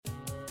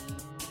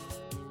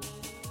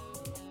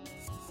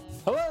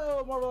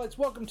Hello, Marvelites.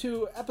 Welcome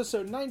to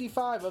episode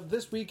 95 of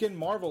This Week in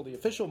Marvel, the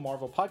official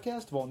Marvel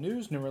podcast of all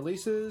news, new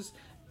releases,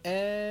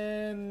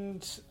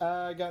 and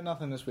I got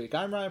nothing this week.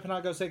 I'm Ryan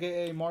Panagos,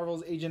 a.k.a.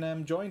 Marvel's Agent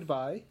M, joined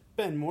by...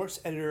 Ben Morse,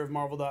 editor of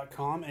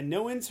Marvel.com, and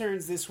no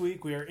interns this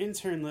week. We are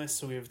internless,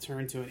 so we have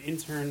turned to an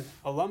intern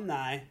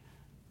alumni,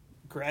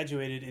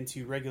 graduated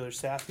into regular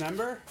staff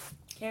member.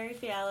 Carrie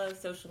Fiallo,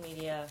 social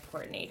media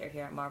coordinator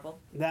here at Marvel.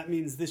 That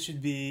means this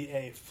should be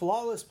a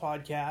flawless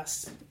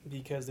podcast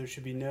because there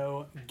should be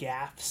no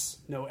gaffes,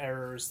 no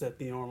errors that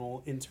the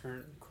normal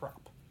intern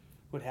crop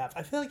would have.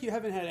 I feel like you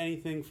haven't had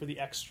anything for the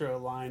extra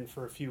line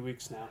for a few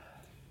weeks now.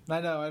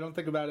 I know, I don't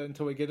think about it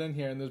until we get in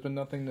here, and there's been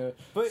nothing to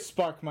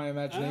spark my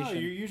imagination. I know,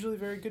 you're usually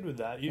very good with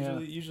that.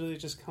 Usually it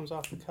just comes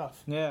off the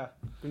cuff. Yeah.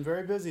 Been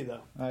very busy,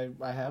 though.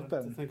 I have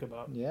been. To think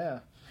about. Yeah.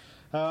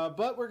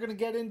 But we're going to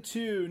get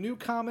into new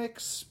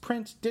comics,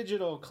 print,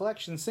 digital,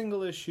 collection,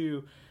 single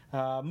issue,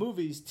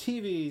 movies,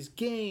 TVs,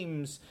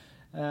 games,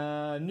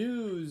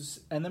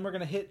 news, and then we're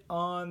going to hit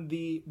on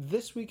the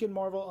This Week in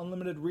Marvel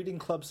Unlimited Reading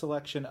Club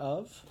selection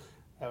of...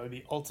 That would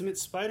be Ultimate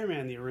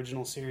Spider-Man, the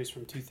original series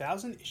from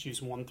 2000,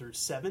 issues 1 through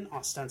 7,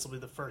 ostensibly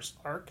the first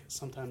arc,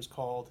 sometimes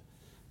called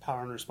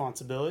Power and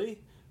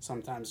Responsibility,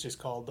 sometimes just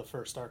called the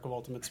first arc of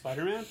Ultimate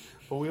Spider-Man.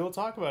 But we will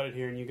talk about it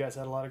here, and you guys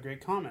had a lot of great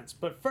comments.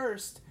 But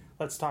first,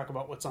 let's talk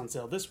about what's on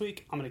sale this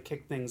week. I'm going to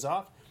kick things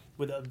off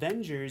with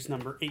Avengers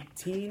number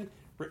 18,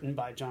 written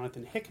by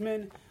Jonathan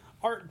Hickman,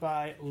 art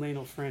by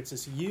Lionel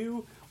Francis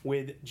Yu,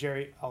 with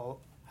Jerry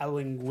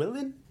Allen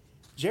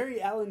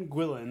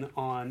Gwilyn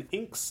on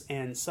inks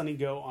and Sunny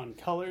Go on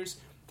colors.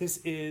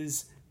 This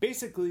is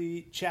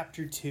basically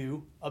Chapter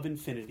 2 of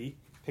Infinity.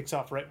 Picks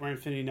off right where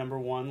Infinity number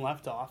 1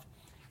 left off.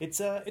 It's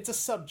a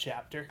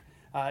sub-chapter.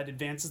 It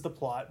advances the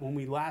plot. When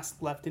we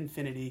last left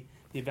Infinity,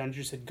 the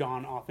Avengers had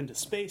gone off into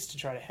space to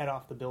try to head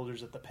off the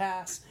Builders at the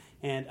pass,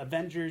 and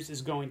Avengers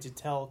is going to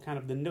tell kind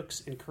of the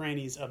nooks and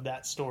crannies of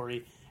that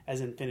story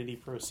as Infinity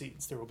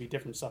proceeds. There will be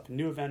different stuff in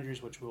New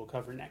Avengers, which we will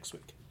cover next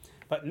week.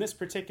 But in this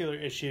particular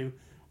issue,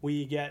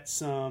 we get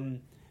some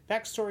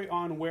backstory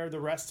on where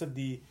the rest of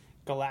the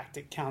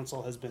Galactic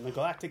Council has been. The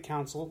Galactic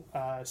Council,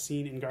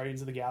 seen in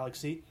Guardians of the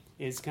Galaxy,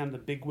 is kind of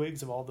the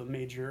bigwigs of all the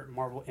major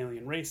Marvel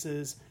alien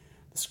races.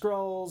 The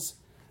Skrulls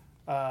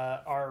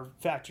are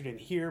factored in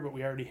here, but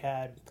we already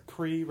had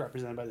Kree,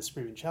 represented by the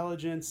Supreme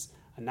Intelligence,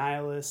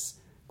 Annihilus,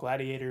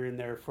 Gladiator in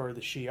there for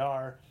the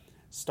Shi'ar,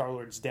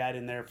 Star-Lord's dad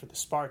in there for the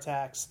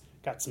Spartax,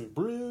 got some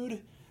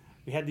Brood.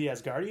 We had the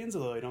Asgardians,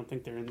 although I don't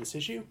think they're in this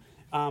issue.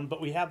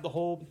 But we have the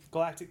whole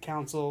Galactic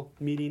Council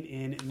meeting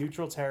in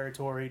neutral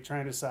territory,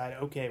 trying to decide,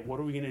 okay, what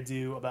are we going to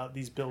do about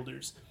these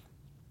builders?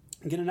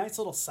 We get a nice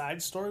little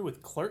side story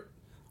with Kl'rt,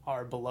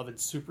 our beloved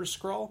Super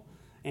Skrull,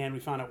 and we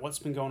found out what's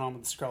been going on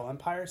with the Skrull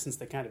Empire since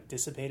they kind of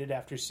dissipated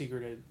after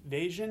Secret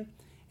Invasion,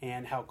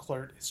 and how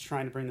Kl'rt is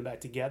trying to bring them back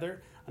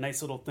together. A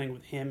nice little thing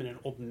with him and an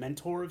old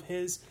mentor of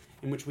his,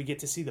 in which we get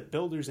to see the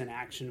builders in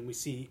action, and we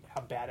see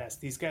how badass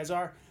these guys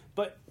are.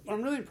 But what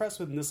I'm really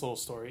impressed with in this little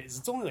story is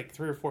it's only like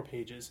 3 or 4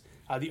 pages.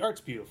 The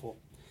art's beautiful,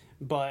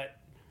 but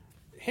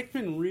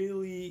Hickman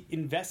really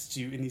invests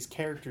you in these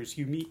characters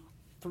you meet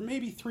for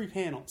maybe 3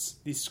 panels,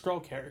 these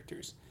Skrull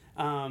characters.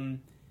 And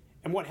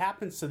what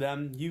happens to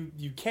them,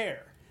 you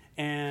care.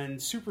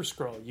 And Super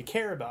Skrull, you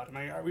care about him.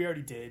 We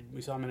already did.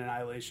 We saw him in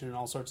Annihilation and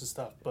all sorts of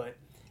stuff. But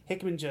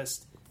Hickman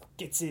just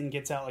gets in,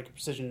 gets out like a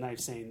precision knife,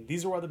 saying,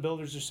 these are why the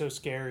builders are so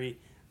scary.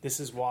 This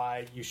is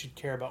why you should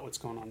care about what's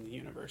going on in the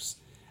universe.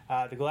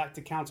 The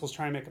Galactic Council is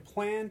trying to make a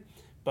plan,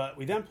 but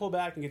we then pull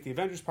back and get the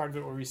Avengers part of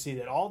it, where we see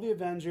that all the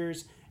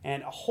Avengers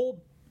and a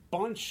whole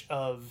bunch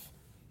of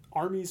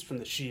armies from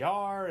the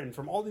Shi'ar and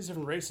from all these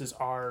different races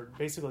are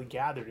basically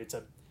gathered. It's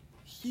a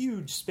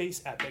huge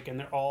space epic, and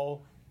they're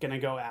all going to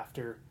go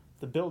after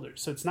the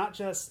builders. So it's not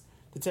just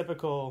the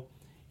typical,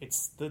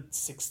 it's the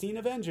 16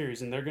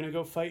 Avengers, and they're going to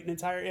go fight an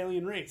entire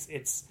alien race.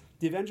 It's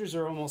the Avengers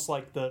are almost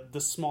like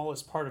the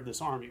smallest part of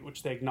this army,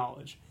 which they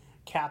acknowledge.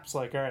 Cap's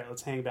like, all right,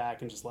 let's hang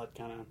back and just let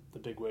kind of the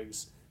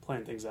bigwigs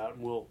plan things out,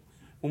 and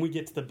when we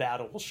get to the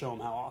battle, we'll show them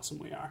how awesome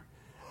we are.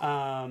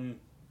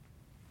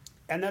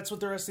 And that's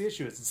what the rest of the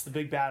issue is. It's the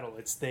big battle.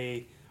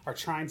 They are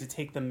trying to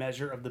take the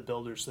measure of the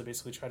builders, so they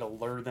basically try to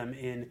lure them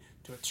in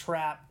to a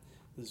trap.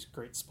 This is a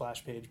great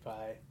splash page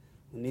by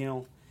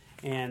Neil.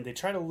 And they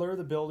try to lure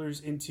the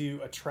builders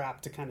into a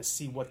trap to kind of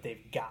see what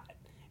they've got.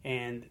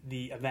 And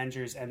the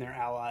Avengers and their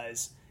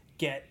allies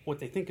get what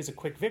they think is a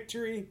quick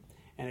victory,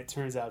 and it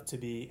turns out to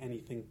be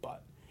anything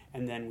but.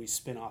 And then we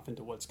spin off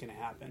into what's going to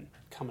happen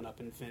coming up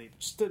in Infinity.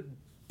 Just a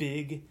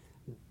big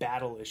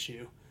battle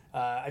issue.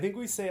 I think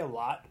we say a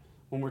lot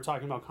when we're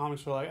talking about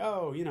comics. We're like,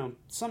 oh,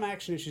 some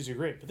action issues are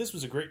great, but this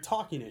was a great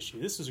talking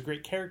issue. This was a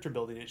great character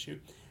building issue.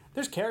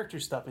 There's character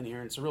stuff in here,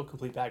 and it's a real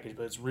complete package,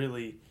 but it's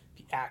really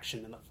the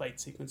action and the fight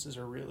sequences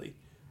are really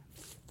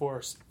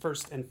first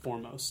and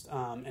foremost.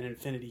 And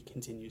Infinity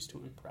continues to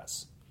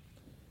impress.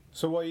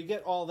 So while you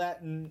get all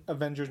that in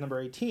Avengers number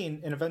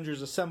 18, in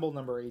Avengers Assemble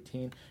number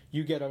 18,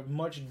 you get a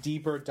much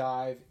deeper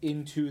dive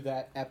into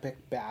that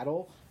epic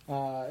battle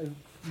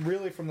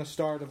really from the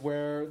start of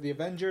where the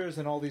Avengers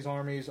and all these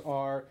armies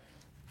are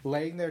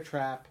laying their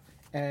trap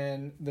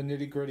and the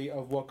nitty-gritty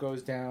of what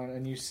goes down,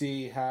 and you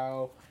see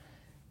how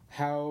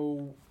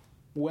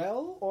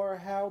well or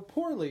how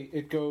poorly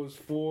it goes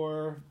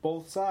for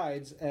both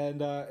sides,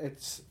 and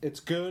it's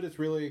good. It's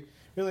really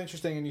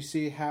interesting, and you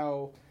see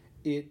how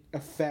it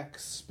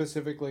affects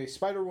specifically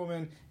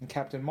Spider-Woman and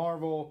Captain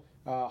Marvel,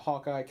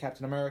 Hawkeye,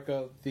 Captain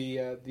America,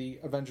 the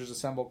Avengers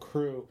Assemble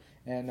crew,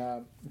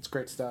 and it's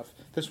great stuff.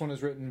 This one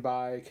is written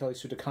by Kelly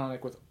Sue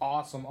DeConnick with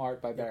awesome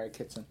art by Barry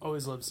Kitson.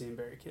 Always love seeing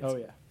Barry Kitson. Oh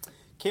yeah.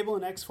 Cable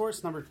and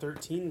X-Force, number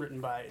 13, written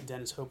by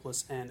Dennis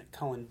Hopeless and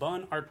Cullen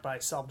Bunn. Art by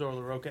Salvador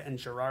Larroca and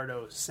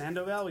Gerardo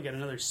Sandoval. We got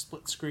another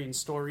split-screen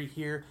story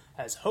here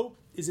as Hope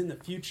is in the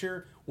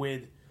future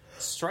with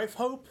Strife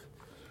Hope.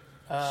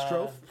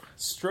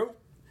 Strope.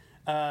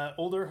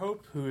 Older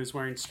Hope, who is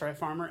wearing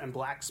Strife armor, and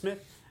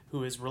Blacksmith,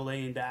 who is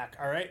relaying back,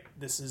 all right,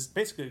 this is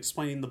basically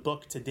explaining the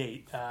book to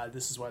date.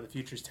 This is why the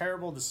future is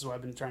terrible. This is why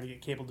I've been trying to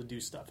get Cable to do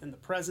stuff in the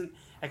present.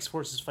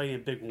 X-Force is fighting a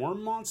big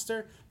worm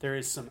monster. There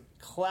is some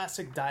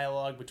classic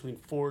dialogue between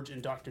Forge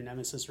and Dr.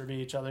 Nemesis ribbing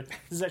each other.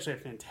 This is actually a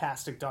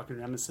fantastic Dr.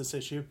 Nemesis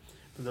issue,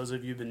 for those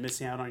of you who've been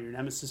missing out on your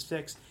Nemesis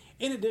fix.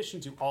 In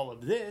addition to all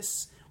of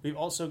this, we've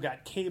also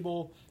got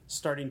Cable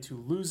starting to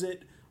lose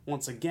it.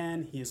 Once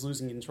again, he is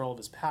losing control of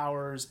his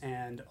powers,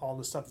 and all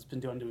the stuff that's been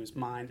done to his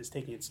mind is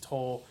taking its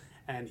toll.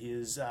 And he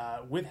is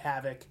with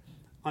Havoc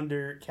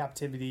under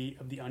captivity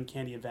of the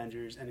Uncanny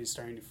Avengers, and he's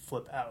starting to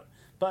flip out.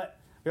 But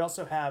we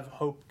also have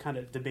Hope kind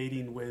of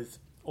debating with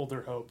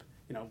older Hope,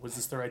 was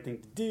this the right thing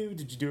to do?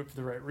 Did you do it for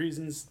the right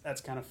reasons? That's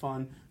kind of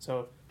fun.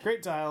 So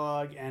great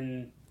dialogue,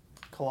 and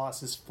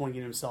Colossus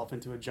flinging himself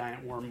into a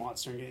giant worm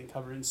monster and getting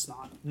covered in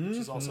snot, which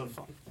is also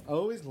fun.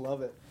 Always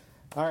love it.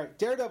 All right,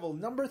 Daredevil,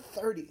 number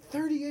 30.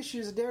 30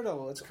 issues of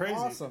Daredevil. It's crazy.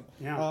 Awesome.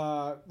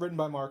 Yeah. Written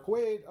by Mark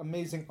Waid,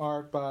 amazing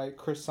art by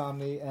Chris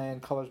Samnee,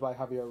 and colors by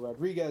Javier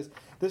Rodriguez.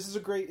 This is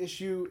a great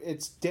issue.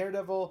 It's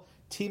Daredevil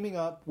teaming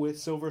up with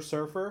Silver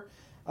Surfer,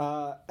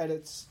 and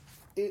it's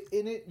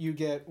in it, you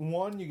get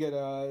one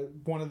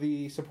of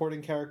the supporting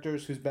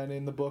characters who's been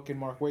in the book in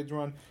Mark Waid's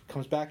run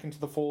comes back into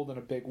the fold in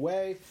a big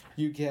way.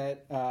 You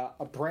get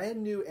a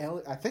brand new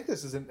alien. I think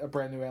this isn't a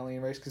brand new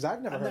alien race because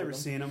I've never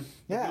seen them.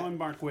 Yeah, knowing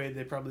Mark Waid,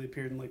 they probably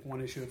appeared in like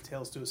one issue of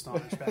Tales to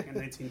Astonish back in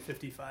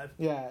 1955.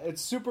 Yeah,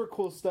 it's super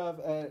cool stuff.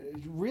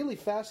 Really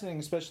fascinating,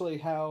 especially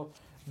how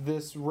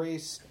this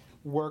race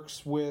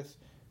works with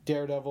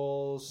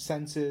Daredevil's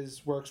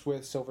senses, works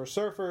with Silver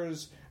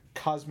Surfer's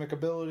cosmic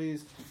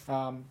abilities.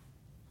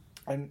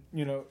 And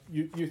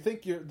you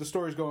think the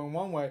story's going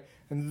one way,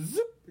 and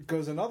zoop, it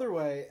goes another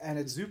way, and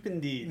it's Zoop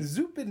indeed.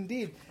 Zoop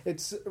indeed.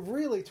 It's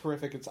really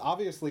terrific. It's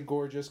obviously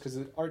gorgeous because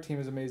the art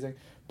team is amazing,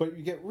 but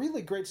you get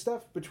really great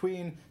stuff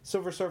between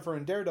Silver Surfer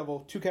and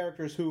Daredevil, two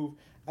characters who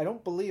I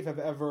don't believe have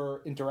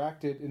ever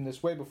interacted in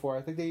this way before.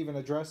 I think they even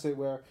address it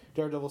where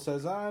Daredevil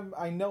says,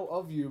 I know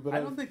of you, but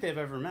I don't think they've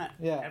ever met.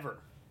 Yeah. Ever.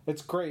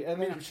 It's great.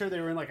 And I'm sure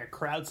they were in like a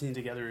crowd scene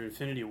together in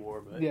Infinity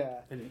War, but yeah.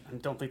 I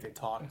don't think they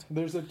talked.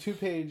 There's a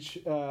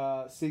 2-page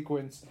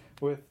sequence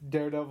with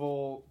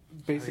Daredevil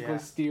basically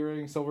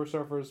steering Silver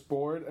Surfer's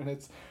board, and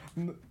it's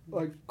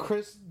like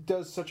Chris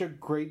does such a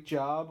great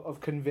job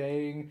of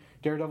conveying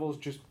Daredevil's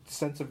just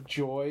sense of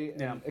joy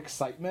and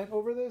excitement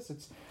over this.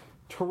 It's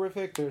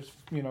terrific. There's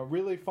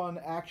really fun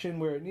action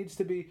where it needs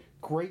to be.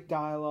 Great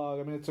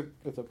dialogue. I mean, it's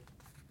a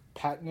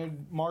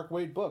patented Mark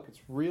Waid book. It's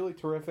really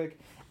terrific.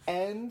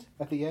 And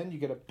at the end, you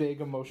get a big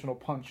emotional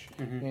punch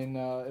in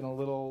a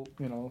little,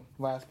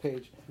 last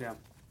page. Yeah.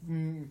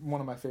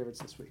 One of my favorites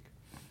this week.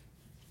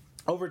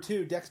 Over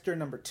to Dexter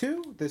number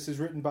 2. This is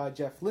written by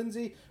Jeff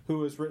Lindsay,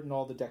 who has written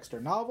all the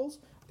Dexter novels,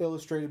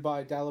 illustrated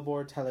by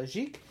Dalibor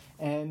Talajic,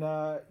 and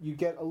you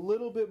get a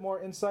little bit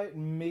more insight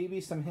and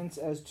maybe some hints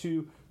as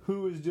to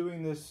who is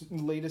doing this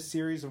latest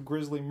series of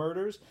grisly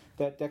murders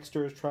that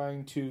Dexter is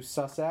trying to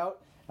suss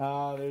out.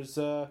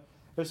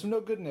 There's some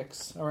no good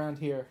nicks around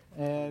here,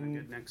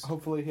 and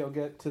hopefully he'll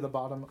get to the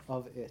bottom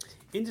of it.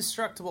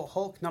 Indestructible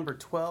Hulk number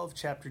 12,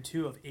 chapter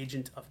 2 of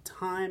Agent of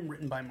Time,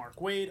 written by Mark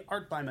Waid,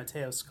 art by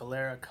Matteo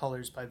Scalera,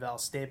 colors by Val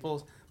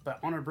Staples. But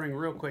I want to bring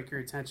real quick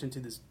your attention to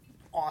this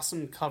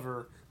awesome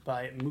cover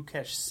by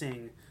Mukesh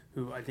Singh,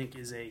 who I think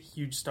is a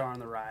huge star on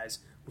the rise.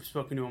 We've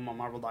spoken to him on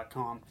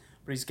Marvel.com.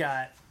 But he's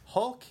got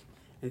Hulk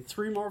and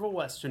 3 Marvel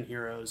Western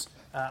heroes.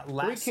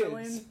 3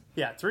 kids.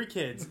 Yeah, 3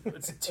 kids.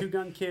 It's a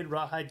 2-gun kid,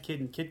 Rawhide Kid,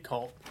 and Kid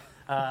Cult.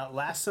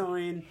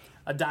 Lassoing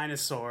a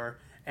dinosaur,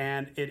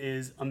 and it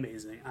is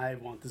amazing. I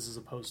want this as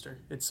a poster.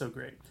 It's so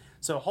great.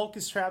 So Hulk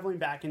is traveling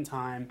back in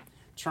time,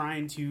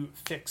 trying to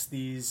fix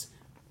these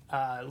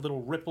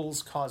little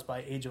ripples caused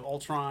by Age of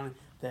Ultron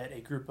that a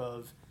group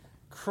of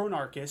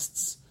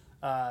chronarchists,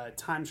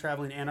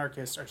 time-traveling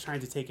anarchists, are trying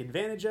to take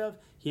advantage of.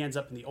 He ends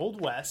up in the Old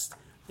West,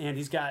 and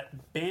he's got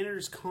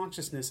Banner's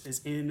consciousness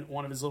is in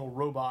one of his little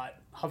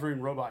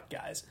hovering robot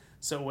guys.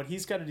 So what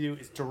he's got to do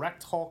is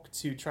direct Hulk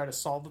to try to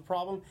solve the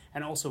problem,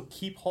 and also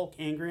keep Hulk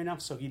angry enough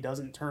so he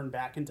doesn't turn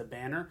back into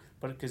Banner.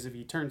 But because if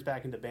he turns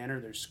back into Banner,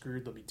 they're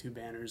screwed. There'll be 2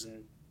 Banners,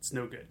 and It's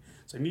no good.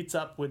 So he meets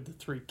up with the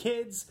three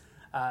kids.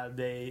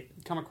 They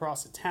come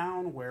across a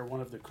town where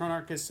one of the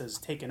Chronarchists has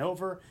taken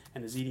over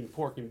and is eating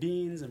pork and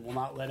beans and will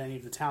not let any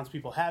of the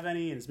townspeople have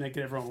any and is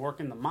making everyone work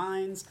in the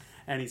mines.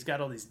 And he's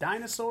got all these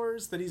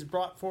dinosaurs that he's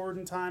brought forward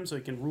in time so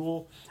he can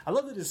rule. I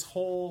love that his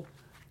whole...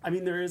 I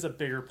mean, there is a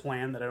bigger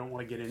plan that I don't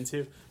want to get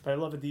into, but I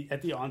love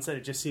at the onset,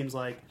 it just seems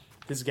like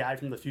this guy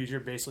from the future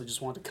basically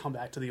just wanted to come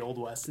back to the Old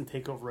West and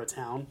take over a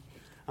town.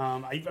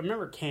 I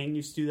remember Kang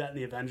used to do that in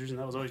the Avengers, and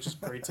that was always just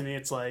great to me.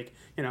 It's like,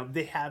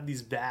 they have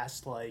these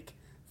vast, like,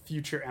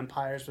 future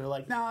empires, but they're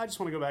like, no, I just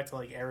want to go back to,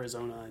 like,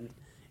 Arizona in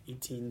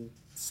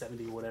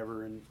 1870,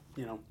 whatever, and,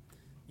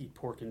 eat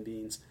pork and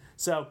beans.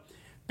 So,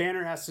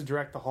 Banner has to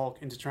direct the Hulk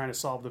into trying to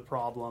solve the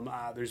problem.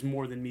 There's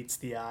more than meets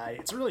the eye.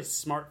 It's a really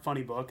smart,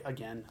 funny book.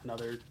 Again,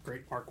 another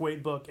great Mark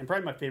Waid book, and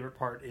probably my favorite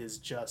part is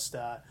just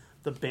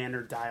the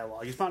Banner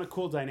dialogue. He found a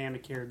cool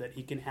dynamic here that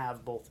he can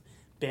have both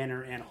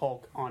Banner and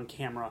Hulk on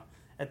camera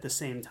at the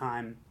same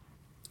time,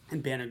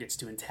 and Banner gets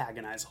to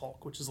antagonize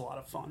Hulk, which is a lot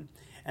of fun.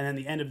 And then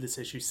the end of this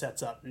issue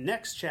sets up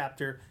next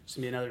chapter. It's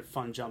going to be another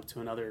fun jump to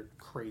another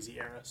crazy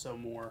era, so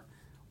more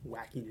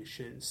wackiness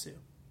should ensue.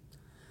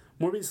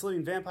 Morbius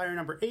Living Vampire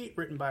number 8,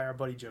 written by our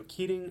buddy Joe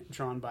Keating,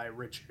 drawn by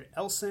Richard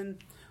Elson.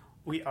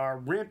 We are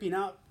ramping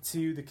up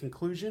to the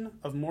conclusion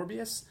of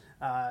Morbius.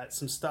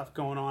 Some stuff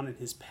going on in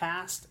his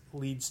past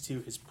leads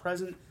to his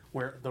present,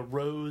 where the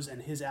Rose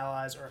and his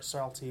allies are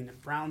assaulting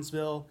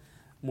Brownsville.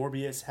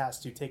 Morbius has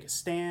to take a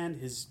stand.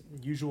 His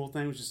usual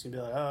thing was just going to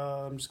be like,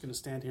 oh, I'm just going to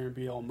stand here and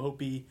be all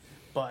mopey.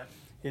 But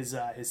his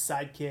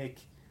sidekick,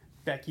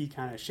 Becky,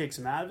 kind of shakes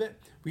him out of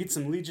it. We get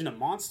some Legion of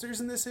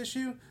Monsters in this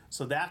issue,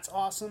 so that's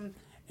awesome.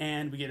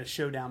 And we get a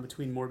showdown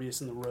between Morbius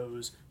and the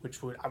Rose,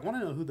 I want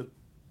to know who the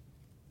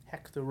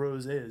heck the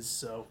Rose is,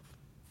 so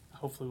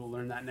hopefully we'll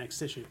learn that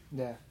next issue.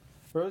 Yeah.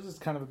 Rose is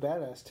kind of a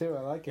badass, too.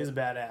 I like it. He's a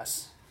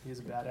badass. He's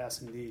a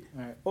badass indeed.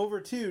 All right. Over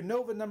to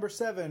Nova number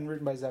 7,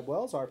 written by Zeb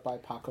Wells, art by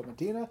Paco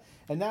Medina.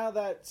 And now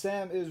that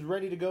Sam is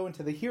ready to go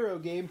into the hero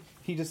game,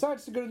 he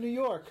decides to go to New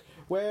York,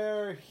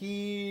 where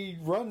he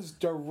runs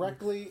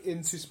directly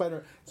into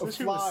Spider-Man.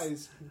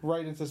 Flies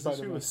right into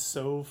Spider-Man. It was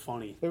so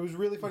funny. It was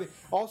really funny.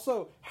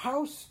 Also,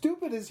 how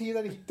stupid is he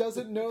that he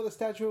doesn't know the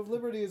Statue of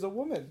Liberty is a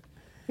woman?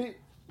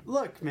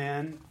 Look,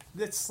 man,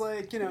 it's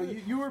like,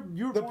 you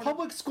were the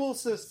public school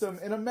system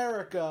in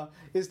America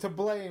is to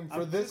blame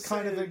for this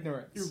kind of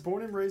ignorance. You were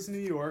born and raised in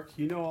New York.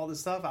 You know all this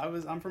stuff.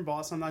 I'm from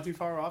Boston. I'm not too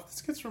far off.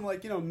 This kid's from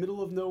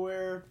middle of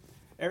nowhere,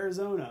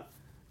 Arizona.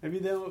 Maybe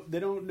they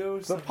don't know.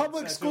 The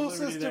public school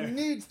system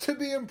needs to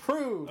be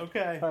improved.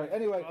 Okay. All right.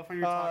 Anyway, go off on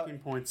your talking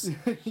points.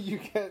 you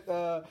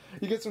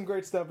get some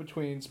great stuff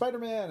between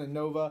Spider-Man and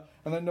Nova,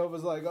 and then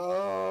Nova's like,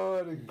 oh,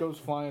 and it goes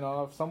flying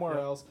off somewhere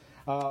else.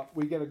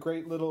 We get a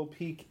great little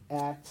peek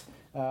at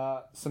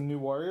some new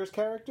Warriors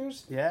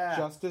characters. Yeah.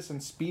 Justice and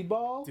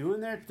Speedball.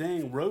 Doing their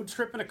thing. Road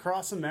tripping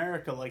across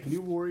America like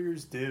new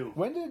Warriors do.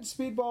 When did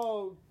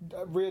Speedball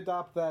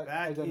readopt that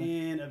Back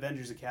identity? in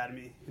Avengers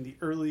Academy. In the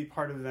early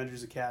part of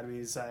Avengers Academy,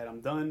 he decided,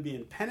 I'm done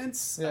being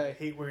penance. Yeah. I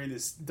hate wearing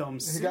this dumb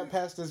suit. He got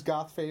past his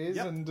goth phase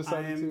and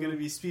decided I am going to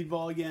be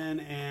Speedball again,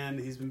 and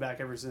he's been back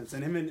ever since.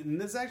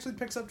 And this actually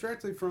picks up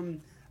directly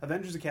from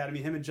Avengers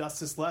Academy. Him and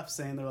Justice left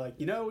saying, they're like,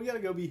 we got to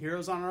go be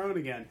heroes on our own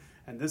again.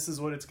 And this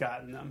is what it's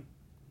gotten them.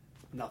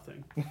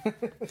 Nothing.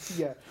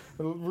 Yeah,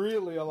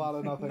 really a lot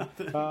of nothing.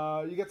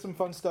 You get some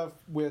fun stuff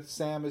with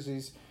Sam as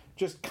he's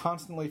just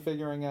constantly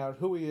figuring out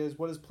who he is,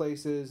 what his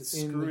place is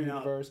in the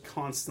universe.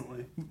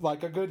 Constantly.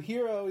 Like a good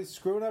hero, he's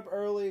screwing up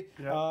early.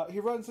 Yep.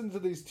 He runs into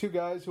these two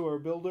guys who are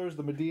builders,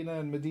 the Medina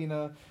and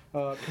Medina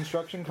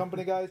construction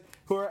company guys,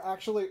 who are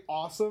actually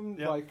awesome,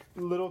 like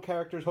little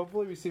characters.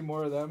 Hopefully we see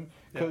more of them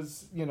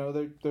because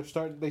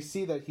they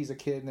see that he's a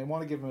kid and they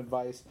want to give him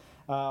advice.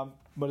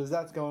 But as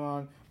that's going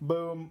on,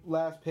 boom,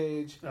 last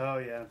page. Oh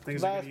yeah,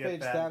 last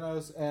page,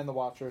 Thanos and the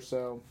Watcher.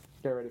 So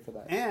get ready for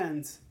that.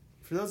 And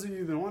for those of you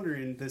who've been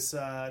wondering, this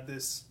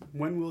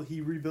when will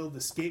he rebuild the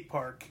skate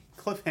park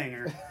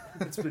cliffhanger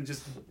that's been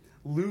just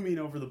looming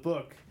over the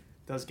book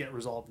does get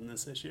resolved in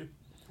this issue.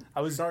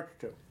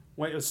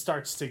 It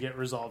starts to get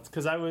resolved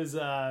because I was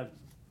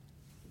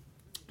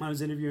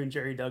interviewing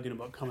Jerry Duggan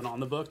about coming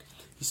on the book.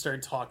 He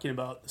started talking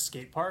about the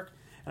skate park.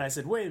 And I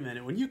said, wait a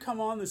minute, when you come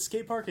on, the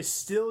skate park is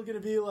still going to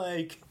be,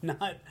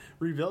 not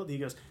rebuilt? And he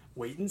goes,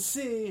 wait and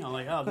see. I'm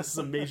like, oh, this is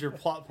a major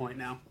plot point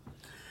now.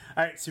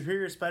 All right,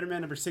 Superior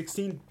Spider-Man number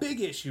 16,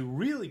 big issue,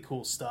 really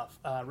cool stuff.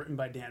 Written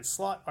by Dan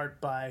Slott, art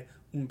by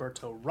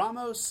Humberto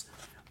Ramos.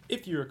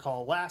 If you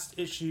recall, last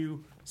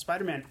issue,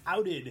 Spider-Man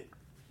outed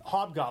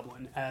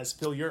Hobgoblin as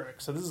Phil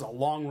Urich. So this is a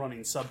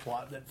long-running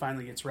subplot that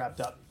finally gets wrapped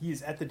up.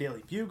 He's at the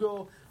Daily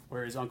Bugle,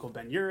 where his uncle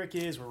Ben Urich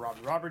is, where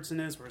Robbie Robertson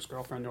is, where his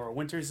girlfriend Nora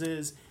Winters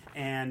is,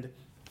 and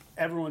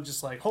everyone's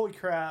just like, holy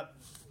crap,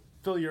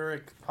 Phil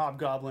Urich,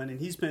 Hobgoblin, and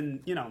he's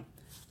been,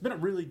 been a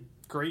really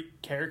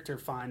great character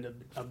find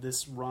of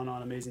this run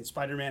on Amazing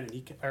Spider-Man,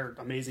 or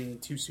Amazing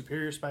 2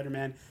 Superior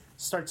Spider-Man,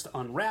 starts to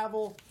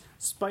unravel.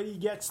 Spidey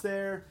gets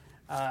there.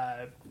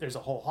 There's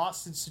a whole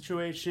hostage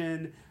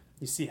situation.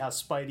 You see how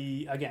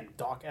Spidey, again,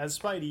 Doc as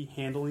Spidey,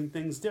 handling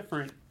things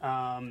different.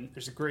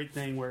 There's a great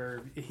thing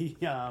where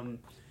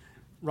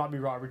Robbie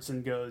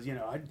Robertson goes,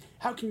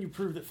 how can you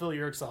prove that Phil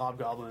Urich the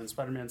Hobgoblin? And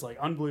Spider-Man's like,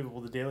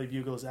 unbelievable, the Daily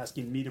Bugle is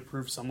asking me to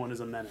prove someone is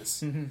a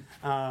menace.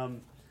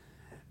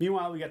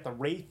 Meanwhile, we got the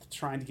Wraith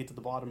trying to get to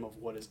the bottom of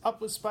what is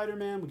up with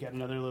Spider-Man. We got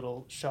another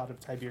little shot of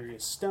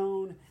Tiberius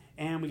Stone,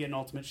 and we get an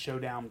ultimate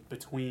showdown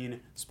between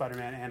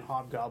Spider-Man and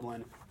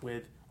Hobgoblin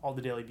with all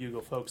the Daily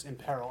Bugle folks in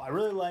peril. I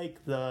really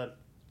like the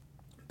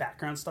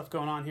background stuff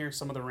going on here,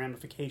 some of the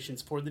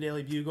ramifications for the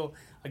Daily Bugle.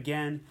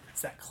 Again,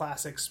 it's that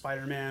classic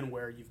Spider-Man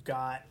where you've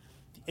got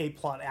the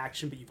A-plot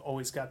action, but you've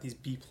always got these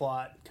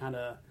B-plot kind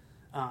of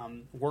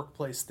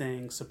workplace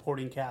things,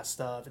 supporting cast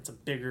stuff. It's a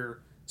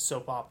bigger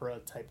soap opera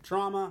type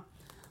drama.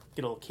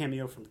 Get a little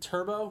cameo from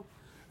Turbo.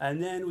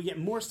 And then we get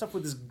more stuff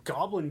with this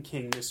Goblin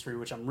King mystery,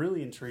 which I'm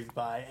really intrigued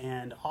by,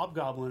 and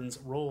Hobgoblin's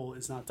role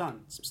is not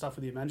done. Some stuff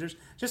with the Avengers.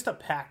 Just a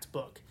packed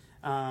book.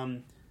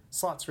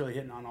 Slott's really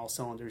hitting on all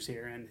cylinders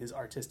here, and his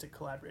artistic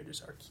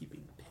collaborators are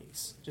keeping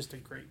pace. Just a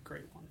great,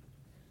 great one.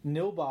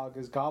 Nilbog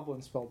is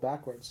goblin spelled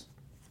backwards.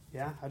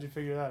 Yeah? How'd you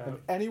figure that out? If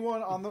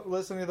anyone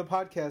listening to the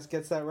podcast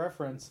gets that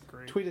reference,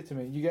 Great. tweet it to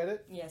me. You get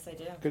it? Yes, I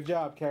do. Good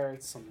job, Carrie.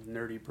 It's some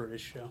nerdy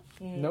British show.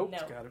 Nope.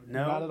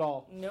 No. Not at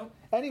all. Nope.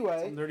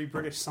 Anyway, Some nerdy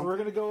British something. we're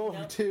going to go over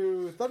Nope.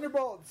 to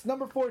Thunderbolts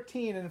number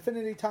 14, an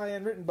Infinity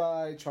tie-in written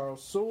by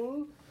Charles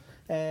Soule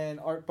and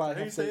art by... How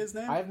do you say his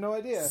name? I have no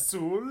idea.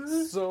 Soul?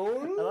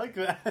 Soule? I like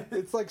that.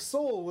 It's like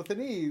soul with an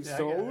E. Yeah,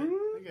 Soul?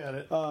 I got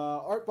it.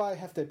 Art by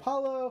Hefte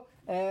Palo,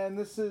 and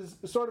this is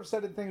sort of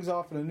setting things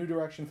off in a new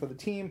direction for the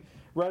team.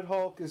 Red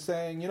Hulk is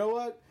saying, you know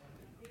what?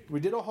 We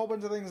did a whole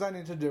bunch of things I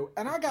need to do,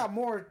 and I got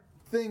more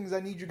things I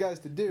need you guys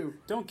to do,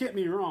 Don't get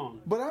me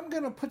wrong. but I'm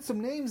going to put some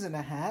names in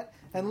a hat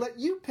and let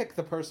you pick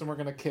the person we're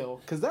going to kill,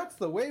 because that's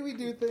the way we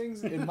do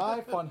things in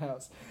my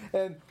funhouse.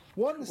 And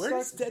one Where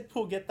does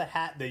Deadpool get the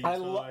hat that you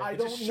I It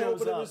don't just know, shows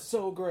but it up. was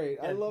so great.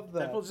 I Yeah, love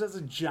that. Deadpool just has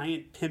a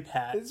giant pimp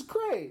hat. It's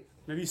great.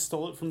 Maybe he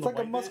stole it from It's the like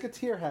white a man.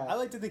 musketeer hat. I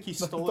like to think he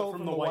stole it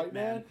from the white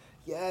man.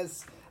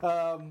 Yes.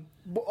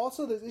 But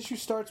also, this issue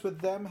starts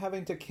with them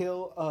having to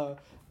kill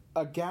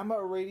a gamma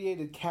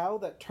irradiated cow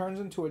that turns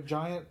into a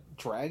giant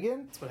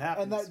dragon. That's what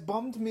happens. And that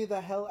bummed me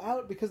the hell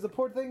out because the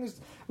poor thing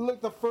is,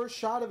 look, the first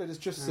shot of it is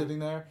just sitting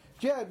there.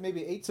 Yeah, it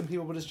maybe ate some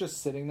people, but it's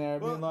just sitting there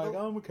being like,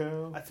 I'm a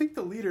cow. I think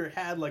the leader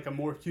had like a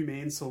more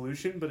humane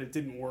solution, but it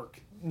didn't work.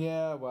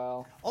 Yeah,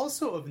 well.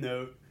 Also of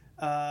note,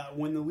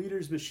 when the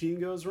leader's machine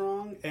goes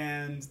wrong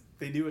and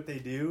they do what they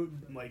do,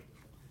 like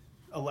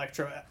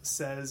Elektra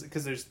says,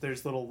 because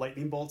there's little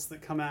lightning bolts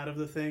that come out of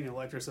the thing, and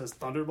Elektra says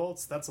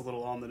Thunderbolts. That's a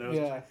little on the nose.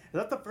 Yeah. Is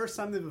that the first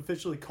time they've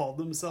officially called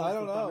themselves I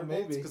don't the know,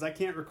 Thunderbolts? maybe. Because I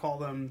can't recall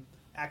them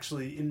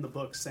actually in the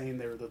book saying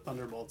they were the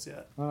Thunderbolts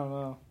yet. I don't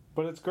know.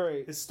 But it's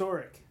great.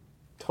 Historic.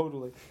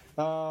 Totally.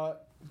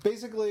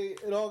 Basically,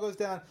 it all goes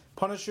down.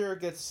 Punisher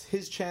gets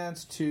his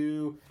chance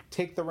to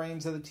take the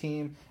reins of the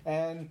team,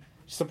 and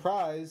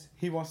surprise,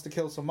 he wants to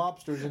kill some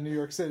mobsters in New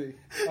York City.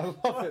 I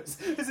love it.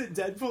 Is it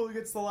Deadpool who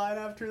gets the line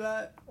after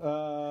that?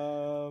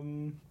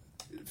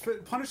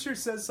 Punisher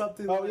says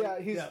something Oh like... yeah,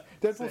 say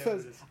Deadpool what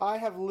says, it is. "I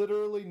have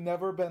literally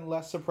never been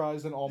less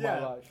surprised in all my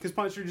life." because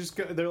Punisher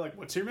they're like,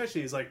 what's your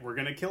mission? He's like, we're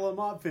going to kill a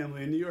mob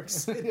family in New York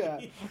City. Yeah,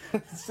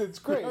 it's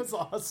great. That's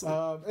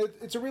awesome.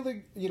 It's a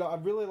really, I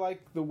really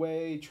like the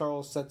way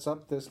Charles sets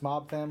up this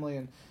mob family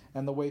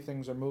and the way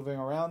things are moving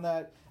around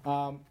that.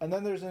 And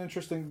then there's an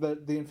interesting, the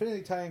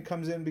Infinity tie-in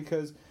comes in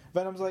because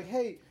Venom's like,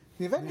 hey,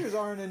 the Avengers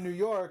aren't in New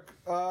York,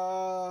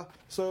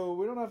 so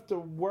we don't have to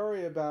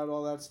worry about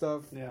all that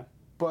stuff. Yeah.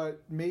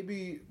 But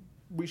maybe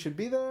we should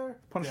be there.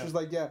 Punisher's Yeah.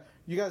 like, yeah,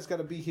 you guys got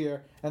to be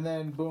here. And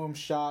then boom,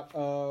 shot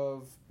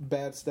of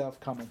bad stuff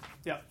coming.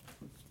 Yeah.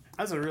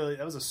 That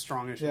was a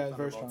strong issue. Yeah, of it's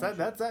very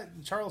Thunderbolts. strong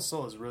That Charles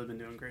Soule has really been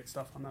doing great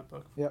stuff on that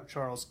book. Yeah.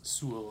 Charles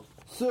Soule.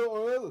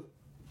 So,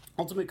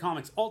 Ultimate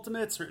Comics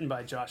Ultimates, written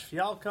by Josh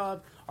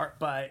Fialkov, art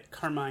by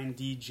Carmine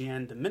Di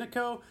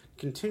Giandomenico,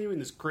 continuing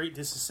this great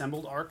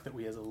disassembled arc that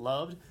we have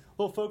loved.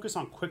 A little focus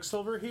on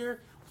Quicksilver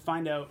here.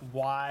 Find out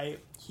why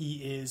he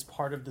is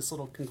part of this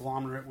little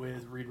conglomerate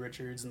with Reed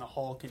Richards and the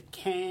Hulk and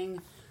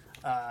Kang.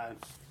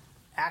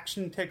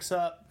 Action picks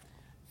up.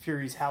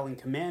 Fury's Howling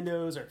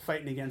Commandos are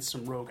fighting against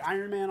some rogue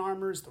Iron Man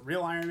armors. The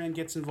real Iron Man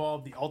gets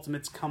involved. The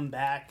Ultimates come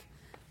back.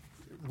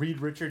 Reed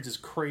Richards is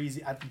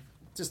crazy. I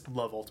just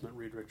love Ultimate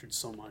Reed Richards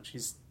so much.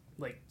 He's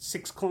like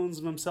 6 clones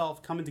of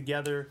himself coming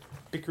together,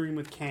 bickering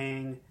with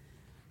Kang,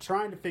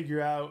 trying to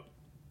figure out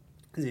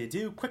what they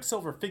do.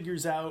 Quicksilver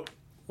figures out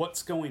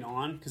what's going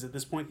on, because at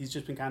this point he's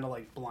just been kind of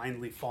like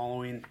blindly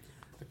following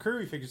the crew.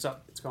 He figures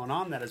out what's going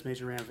on. That has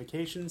major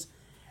ramifications.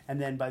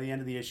 And then by the end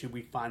of the issue,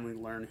 we finally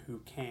learn who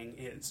Kang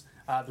is.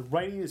 The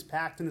writing is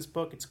packed in this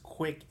book. It's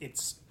quick.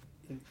 It's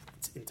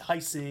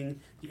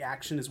enticing. The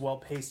action is well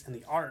paced, and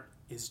the art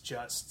is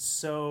just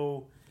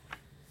so.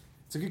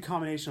 It's a good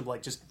combination of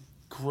like just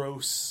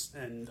gross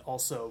and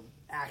also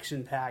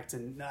action packed.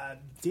 And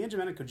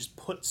D'Angelico just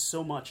put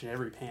so much in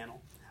every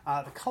panel.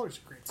 The colors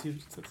are great too.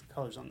 Just look at the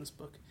colors on this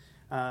book.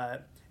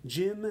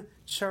 Jim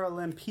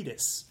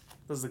Charalampidis,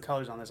 does the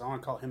colors on this. I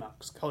want to call him out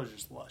because colors are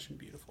just lush and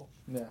beautiful.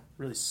 Yeah.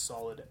 Really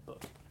solid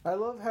book. I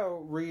love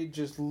how Reed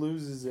just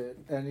loses it,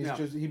 and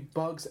he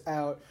bugs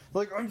out.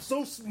 Like, I'm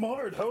so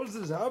smart. How is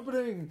this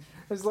happening?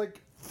 It's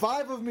like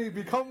 5 of me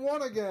become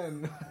 1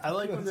 again. I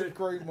like when it's a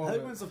great moment. I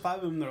like when it's the 5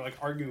 of them. They're like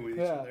arguing with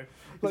each other.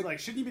 He's like,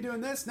 shouldn't you be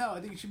doing this? No, I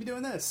think you should be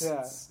doing this.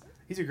 Yeah.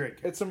 He's a great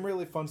character. It's some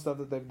really fun stuff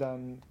that they've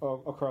done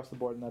across the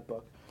board in that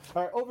book.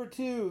 All right, over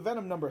to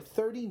Venom number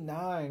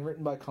 39,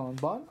 written by Colin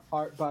Bunn,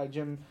 art by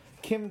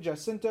Kim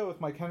Jacinto with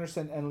Mike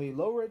Henderson and Lee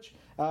Lowridge.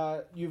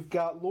 You've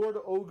got Lord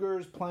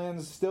Ogre's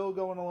plans still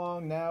going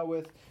along now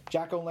with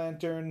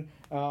Jack-O-Lantern.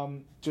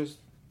 Just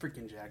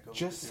freaking Jack-O-Lantern.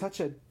 Just such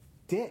a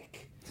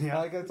dick. Yeah.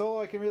 Like, that's all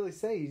I can really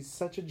say. He's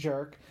such a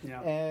jerk.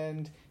 Yeah.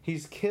 And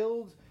he's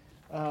killed...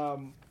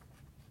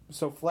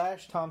 so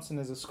Flash Thompson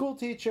is a school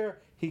teacher.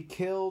 He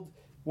killed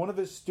one of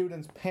his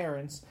students'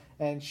 parents,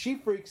 and she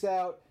freaks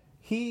out.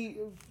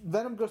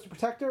 Venom goes to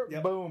protect her.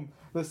 Yep. Boom.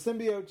 The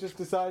symbiote just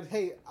decides,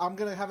 hey, I'm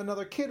going to have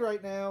another kid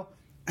right now.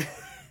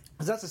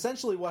 Because that's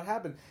essentially what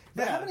happened.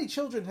 But how many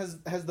children has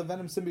the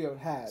Venom symbiote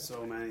had?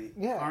 So many.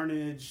 Yeah.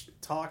 Carnage,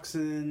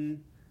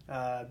 Toxin,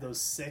 those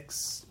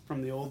 6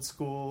 from the old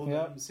school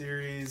Venom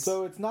series.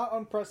 So it's not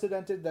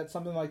unprecedented that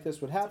something like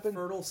this would happen. It's a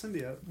fertile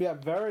symbiote. Yeah,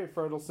 very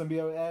fertile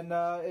symbiote. And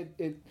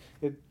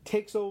it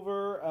takes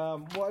over,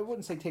 well, I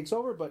wouldn't say takes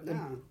over, but,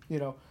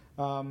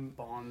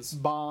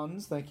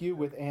 bonds, thank you,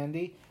 with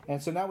Andy.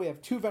 And so now we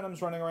have 2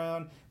 Venoms running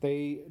around.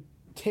 They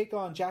take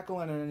on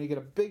Jack-O-Lantern, and you get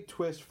a big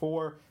twist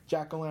for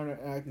Jack-O-Lantern.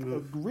 A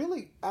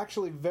really,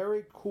 actually,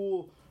 very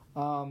cool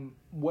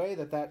way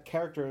that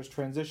character has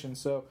transitioned.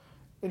 So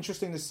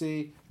interesting to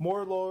see.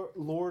 More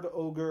Lord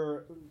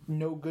Ogre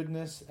no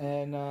goodness,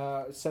 and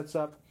sets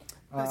up...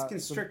 nice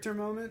Constrictor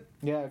moment.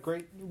 Yeah,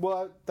 great.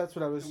 Well, that's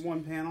what I was... In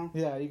one panel.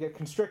 Yeah, you get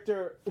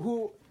Constrictor,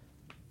 who...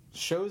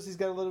 shows he's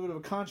got a little bit of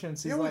a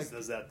conscience. He always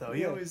does that, though.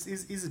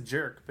 He's a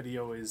jerk, but he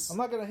always... I'm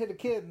not going to hit a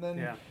kid, and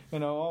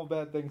then, all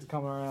bad things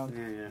come around.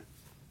 Yeah.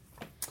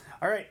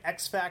 All right,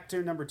 X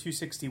Factor number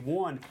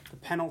 261, the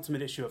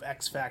penultimate issue of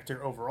X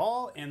Factor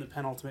overall, and the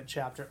penultimate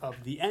chapter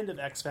of the end of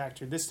X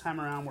Factor. This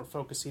time around, we're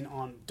focusing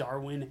on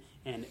Darwin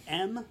and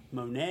M.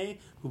 Monet,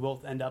 who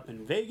both end up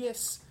in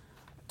Vegas.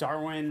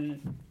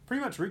 Darwin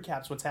pretty much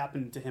recaps what's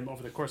happened to him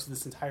over the course of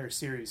this entire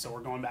series, so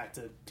we're going back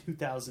to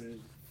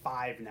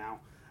 2005 now.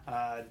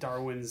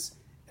 Darwin's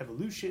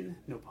evolution,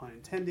 no pun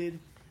intended.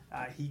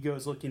 He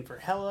goes looking for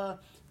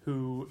Hela,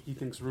 who he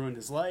thinks ruined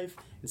his life.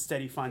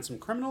 Instead, he finds some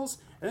criminals,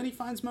 and then he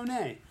finds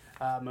Monet.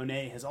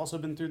 Monet has also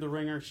been through the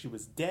ringer. She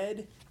was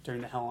dead during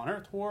the Hell on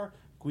Earth War.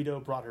 Guido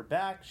brought her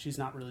back. She's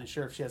not really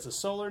sure if she has a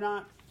soul or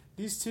not.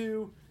 These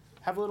two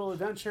have a little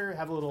adventure,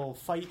 have a little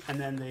fight, and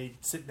then they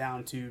sit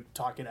down to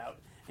talk it out.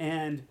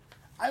 And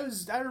I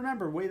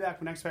remember way back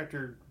when X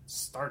Factor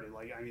started,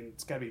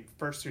 it's got to be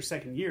first or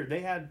second year, they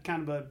had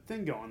kind of a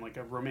thing going, like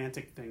a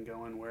romantic thing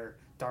going, where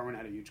Darwin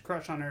had a huge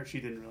crush on her. She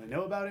didn't really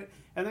know about it,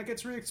 and that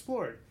gets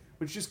re-explored,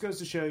 which just goes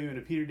to show you in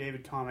a Peter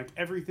David comic,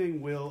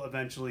 everything will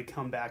eventually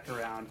come back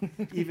around,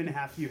 even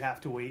if you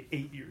have to wait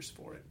 8 years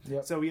for it.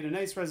 Yep. So we had a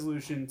nice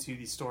resolution to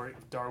the story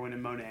of Darwin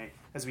and Monet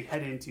as we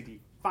head into the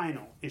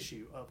final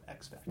issue of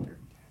X Factor.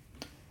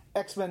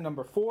 X-Men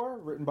number 4,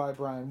 written by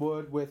Brian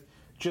Wood, with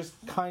just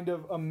kind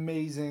of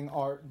amazing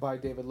art by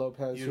David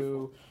Lopez,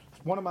 who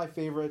is one of my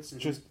favorites. Mm-hmm.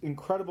 Just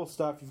incredible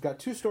stuff. You've got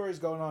 2 stories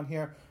going on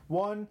here.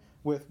 One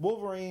with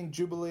Wolverine,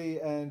 Jubilee,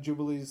 and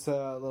Jubilee's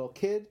little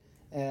kid,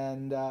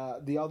 and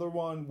the other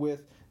one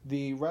with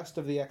the rest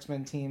of the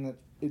X-Men team that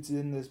it's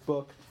in this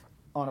book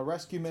on a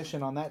rescue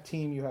mission. On that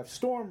team, you have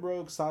Storm,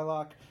 Rogue,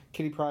 Psylocke,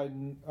 Kitty Pryde,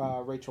 and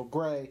Rachel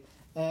Gray.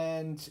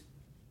 And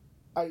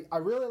I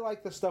really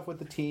like the stuff with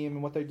the team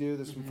and what they do.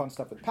 There's some fun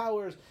stuff with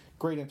powers,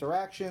 great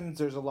interactions.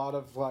 There's a lot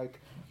of,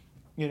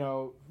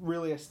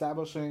 really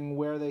establishing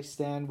where they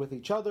stand with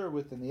each other,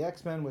 within the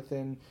X-Men,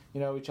 within,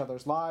 each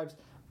other's lives.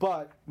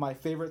 But my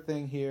favorite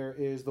thing here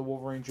is the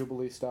Wolverine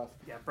Jubilee stuff.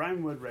 Yeah,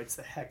 Brian Wood writes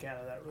the heck out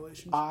of that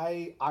relationship.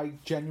 I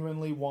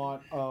genuinely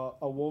want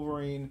a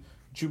Wolverine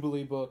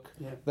Jubilee book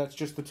that's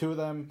just the 2 of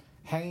them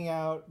hanging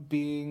out,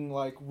 being,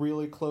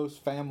 really close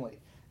family.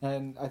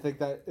 And I think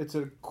that it's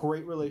a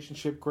great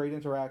relationship, great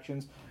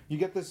interactions. You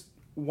get this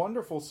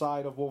wonderful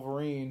side of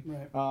Wolverine,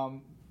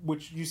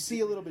 which you see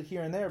a little bit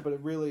here and there, but it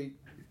really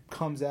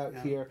comes out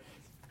here.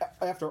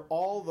 After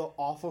all the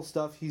awful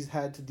stuff he's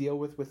had to deal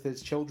with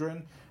his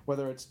children,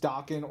 whether it's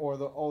Daken or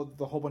the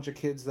whole bunch of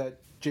kids that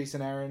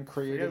Jason Aaron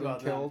created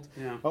and killed.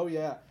 Yeah. Oh,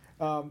 yeah.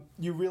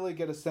 You really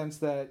get a sense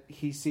that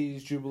he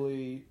sees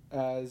Jubilee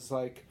as,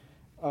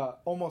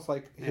 almost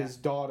like his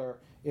daughter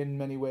in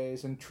many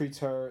ways, and treats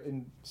her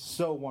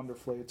so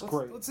wonderfully. It's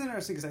great. It's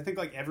interesting because I think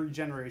every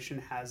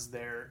generation has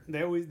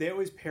they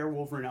always pair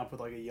Wolverine up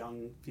with a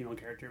young female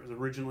character. It was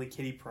originally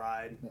Kitty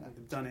Pryde. Yeah.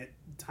 They've done it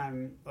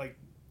time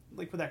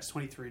with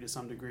X-23 to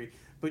some degree,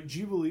 but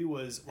Jubilee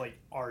was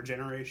our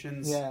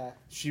generation's. Yeah,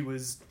 she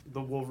was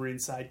the Wolverine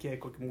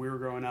sidekick when we were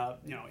growing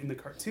up. In the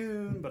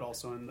cartoon, but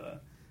also in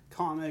the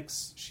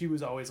comics, she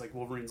was always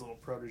Wolverine's little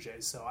protege.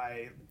 So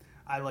I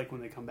like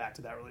when they come back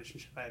to that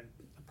relationship. I had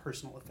a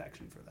personal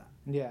affection for that.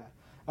 Yeah.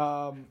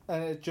 And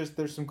it just,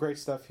 there's some great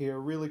stuff here.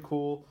 Really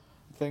cool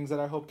things that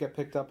I hope get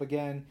picked up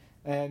again.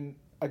 And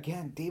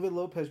again, David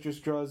Lopez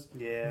just draws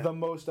the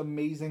most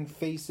amazing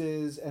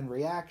faces and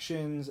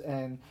reactions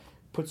and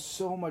puts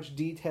so much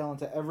detail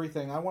into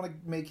everything. I want to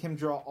make him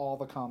draw all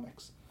the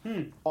comics.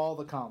 All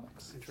the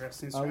comics.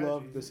 Interesting strategy. I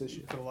love this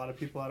issue. Put a lot of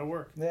people out of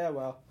work. Yeah,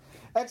 well.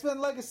 X-Men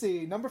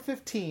Legacy, number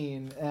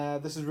 15.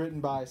 This is written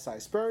by Cy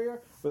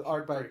Spurrier with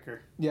art by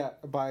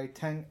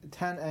Tan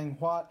Eng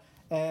Huat.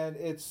 And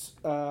it's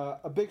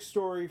a big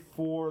story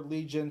for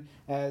Legion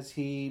as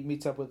he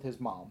meets up with his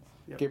mom,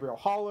 Gabrielle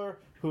Haller,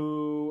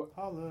 who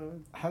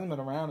hasn't been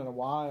around in a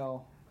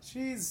while.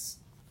 She's,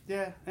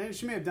 and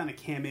she may have done a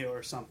cameo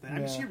or something. I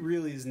mean, she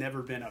really has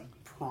never been a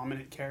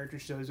prominent character.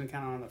 She's always been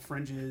kind of on the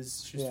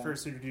fringes. She was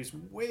first introduced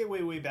way,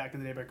 way, way back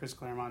in the day by Chris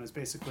Claremont as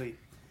basically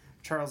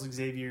Charles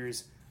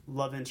Xavier's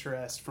love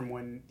interest from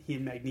when he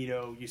and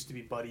Magneto used to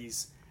be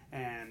buddies,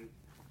 and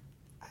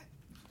I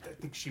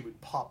think she would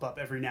pop up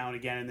every now and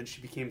again, and then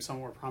she became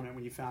somewhat more prominent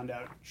when you found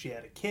out she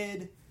had a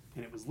kid,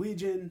 and it was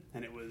Legion,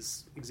 and it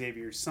was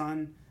Xavier's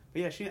son.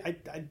 But yeah,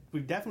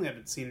 we definitely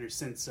haven't seen her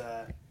since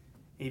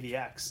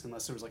AVX,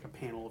 unless there was like a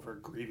panel of her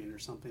grieving or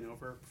something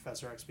over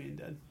Professor X being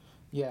dead.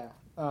 Yeah.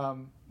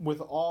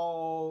 With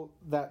all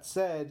that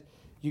said,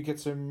 you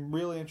get some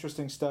really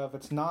interesting stuff.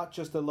 It's not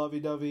just a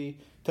lovey-dovey,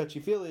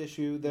 touchy-feely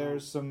issue.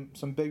 There's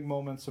some big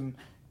moments, some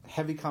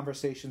heavy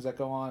conversations that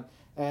go on,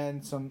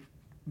 and some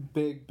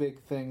big,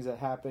 big things that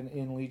happen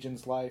in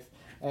Legion's life,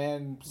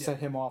 and set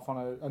him off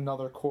on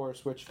another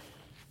course, which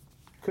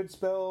could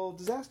spell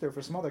disaster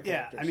for some other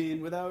characters. Yeah, I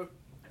mean, without...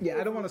 Yeah,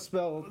 I don't want to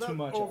spell too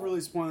much.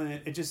 Overly spoiling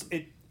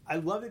it. I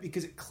love it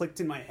because it clicked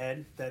in my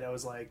head that I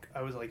was like,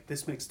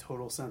 this makes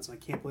total sense. And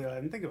I can't believe I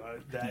didn't think about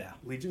it. That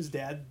Legion's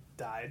dad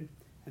died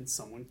and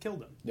someone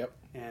killed him. Yep.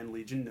 And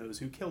Legion knows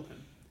who killed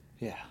him.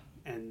 Yeah.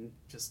 And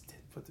just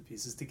put the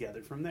pieces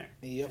together from there.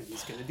 Yep. And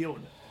he's going to deal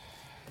with it.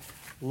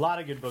 A lot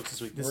of good books this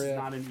week. This is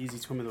not an easy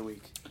swim of the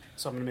week.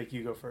 So I'm going to make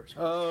you go first.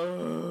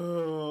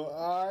 Oh,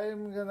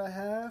 I'm going to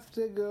have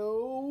to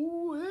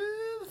go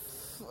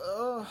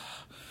with...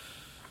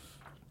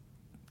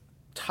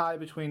 tie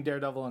between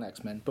Daredevil and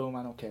X-Men. Boom,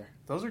 I don't care.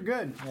 Those are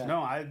good. Yeah.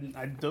 No,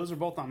 I those are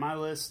both on my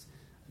list.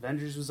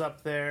 Avengers was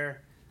up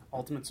there.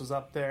 Ultimates was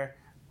up there.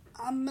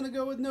 I'm going to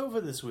go with Nova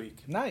this week.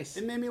 Nice.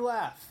 It made me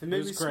laugh. It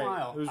made me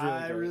smile. It was really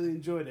I really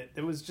enjoyed it.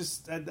 It was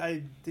just,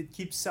 it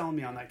keeps selling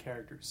me on that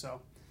character. So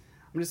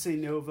I'm going to say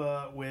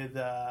Nova with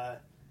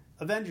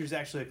Avengers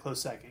actually a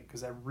close second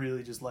because I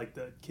really just like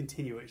the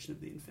continuation of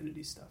the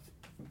Infinity stuff.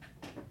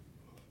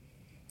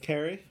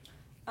 Carrie?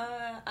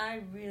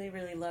 I really,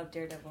 really loved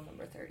Daredevil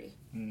number 30.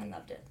 I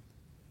loved it.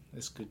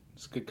 It's good.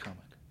 It's a good comic.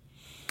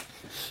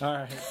 All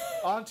right.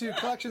 On to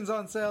collections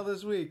on sale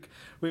this week.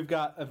 We've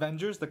got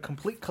Avengers, the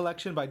complete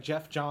collection by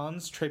Jeff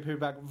Johns, trade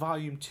paperback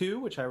volume 2,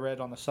 which I read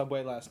on the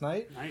subway last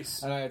night.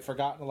 Nice. And I had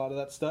forgotten a lot of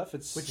that stuff.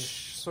 Which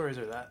stories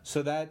are that?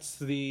 So that's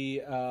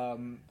the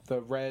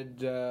Red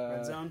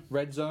Zone.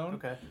 Red Zone.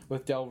 Okay.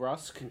 With Del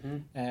Rusk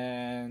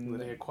and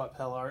Lydia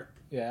Quapel art.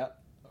 Yeah.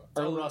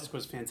 Del Rusk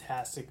was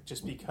fantastic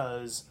just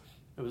because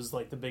it was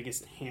like the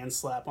biggest hand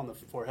slap on the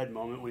forehead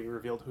moment when he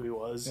revealed who he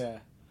was. Yeah.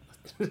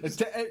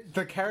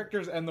 The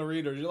characters and the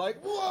readers, you're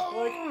like,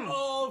 whoa! Like,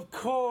 oh, of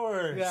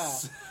course! Yeah.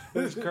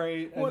 It was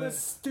great. What a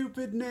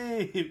stupid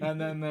name!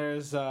 And then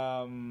there's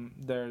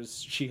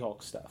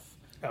She-Hulk stuff.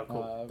 Oh,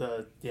 cool.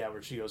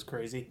 Where she goes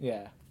crazy.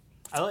 Yeah.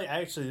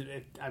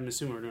 I'm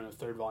assuming we're doing a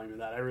third volume of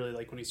that. I really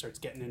like when he starts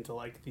getting into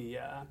like the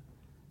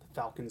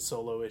Falcon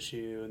solo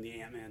issue and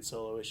the Ant-Man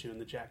solo issue and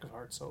the Jack of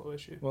Hearts solo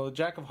issue. Well, the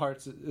Jack of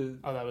Hearts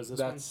that was this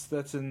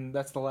one?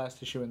 That's the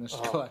last issue in this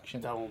collection.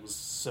 That one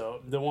was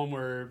the one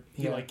where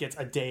he like gets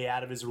a day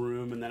out of his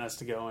room and then has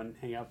to go and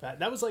hang out.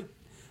 That was like,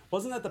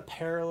 wasn't that the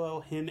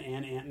parallel him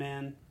and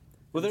Ant-Man?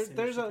 Well, there's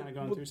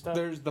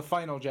the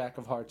final Jack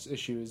of Hearts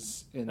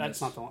issues in That's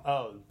this. not the one.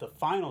 Oh, the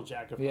final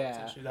Jack of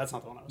Hearts issue. That's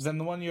not the one I was Then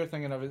the one you're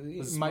thinking of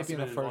might be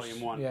in the first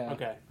volume 1. Yeah.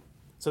 Okay.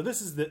 So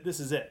this is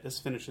it. This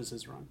finishes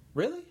his run.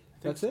 Really?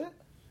 That's it?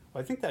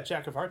 Well, I think that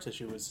Jack of Hearts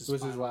issue was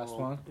his last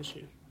one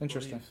issue.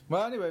 Interesting.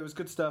 Well, anyway, it was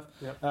good stuff.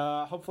 Yep.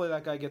 Hopefully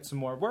that guy gets some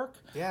more work.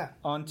 Yeah.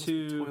 On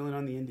to toiling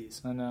on the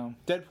indies. I know.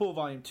 Deadpool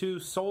Volume 2,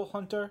 Soul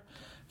Hunter,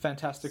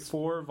 Fantastic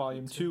Four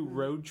Volume 2,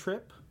 Road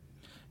Trip,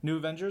 New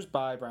Avengers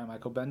by Brian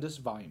Michael Bendis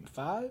Volume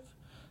 5,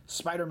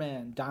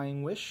 Spider-Man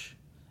Dying Wish,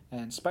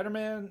 and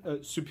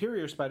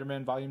Superior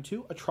Spider-Man Volume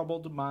 2, A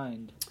Troubled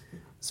Mind.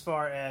 As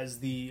far as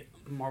the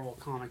Marvel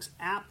Comics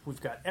app,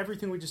 we've got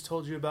everything we just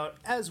told you about,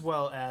 as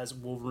well as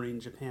Wolverine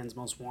Japan's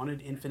Most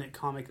Wanted Infinite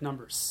Comic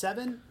number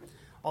 7.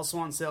 Also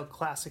on sale,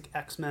 Classic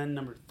X-Men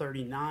number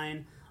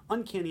 39,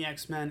 Uncanny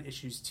X-Men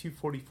issues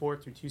 244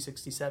 through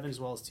 267, as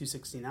well as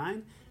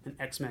 269, and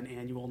X-Men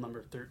Annual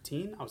number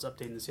 13. I was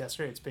updating this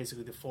yesterday. It's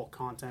basically the full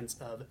contents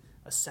of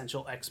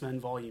Essential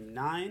X-Men Volume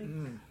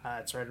 9.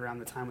 It's right around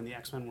the time when the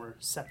X-Men were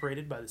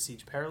separated by the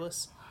Siege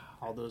Perilous.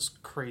 All those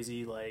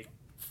crazy, like,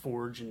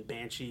 Forge and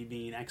Banshee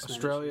being X-Men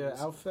Australia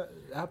issues.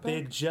 outback?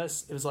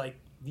 It was like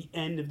the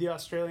end of the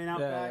Australian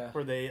outback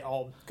where they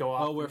all go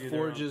off. Oh, where and do their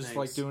own Forge is things.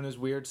 like doing his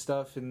weird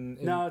stuff in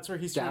No, it's where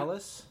he's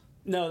Dallas.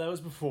 No, that was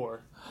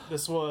before.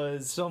 This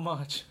was So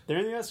much. they're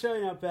in the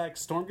Australian outback.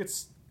 Storm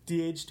gets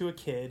de-aged to a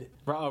kid.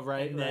 Oh,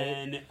 right, And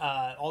then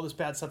all this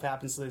bad stuff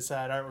happens, so they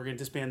decide, all right, we're going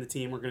to disband the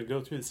team. We're going to go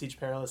through the Siege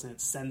Perilous, and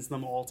it sends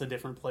them all to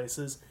different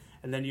places.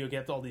 And then you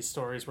get all these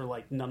stories where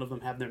like none of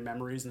them have their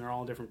memories, and they're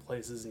all in different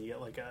places. And you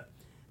get like a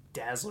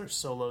Dazzler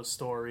solo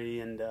story,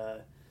 and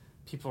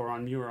people are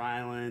on Muir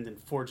Island, and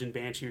Forge and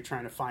Banshee are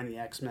trying to find the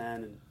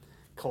X-Men, and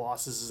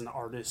Colossus is an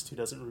artist who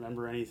doesn't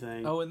remember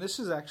anything. Oh, and this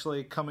is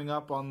actually coming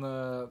up on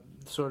the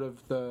sort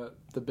of the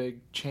big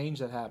change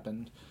that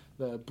happened.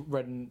 The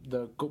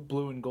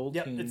blue and gold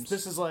teams.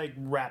 This is like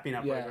wrapping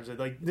up. Yeah.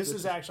 Like this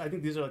is actually, I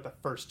think these are like the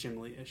first Jim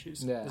Lee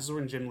issues. Yeah. This is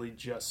when Jim Lee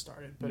just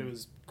started, but it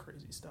was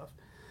crazy stuff.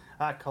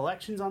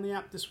 Collections on the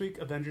app this week: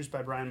 Avengers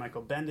by Brian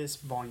Michael Bendis,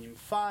 Volume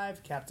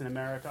 5, Captain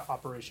America: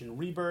 Operation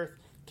Rebirth,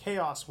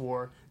 Chaos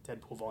War,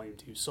 Deadpool Volume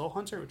 2, Soul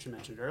Hunter, which I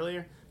mentioned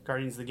earlier,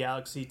 Guardians of the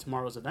Galaxy: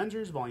 Tomorrow's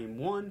Avengers Volume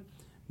 1,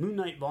 Moon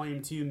Knight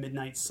Volume 2,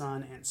 Midnight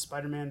Sun, and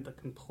Spider-Man: The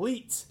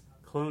Complete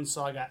Clone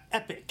Saga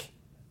Epic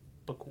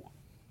Book 1.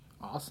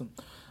 Awesome.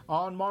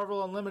 On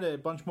Marvel Unlimited, a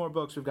bunch more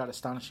books. We've got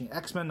Astonishing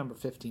X-Men, number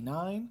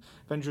 59,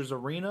 Avengers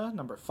Arena,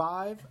 number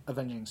 5,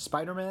 Avenging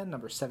Spider-Man,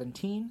 number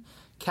 17,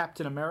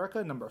 Captain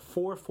America, number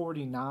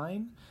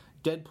 449,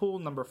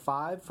 Deadpool, number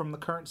 5 from the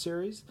current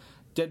series,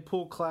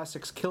 Deadpool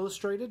Classics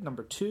Illustrated,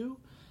 number 2,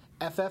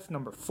 FF,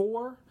 number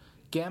 4,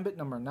 Gambit,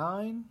 number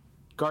 9,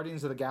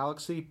 Guardians of the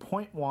Galaxy,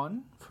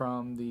 .1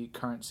 from the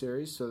current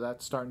series, so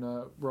that's starting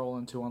to roll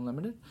into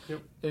Unlimited.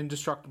 Yep.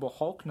 Indestructible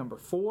Hulk, number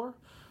 4,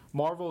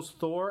 Marvel's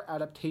Thor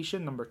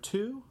adaptation number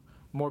 2,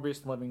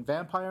 Morbius the Living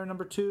Vampire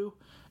number 2,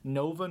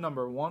 Nova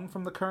number 1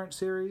 from the current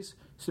series,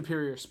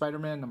 Superior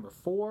Spider-Man number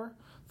 4,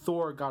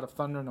 Thor God of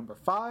Thunder number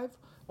 5,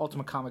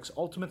 Ultimate Comics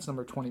Ultimates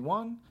number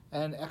 21,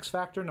 and X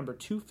Factor number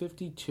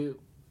 252.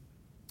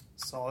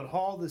 Solid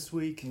haul this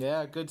week.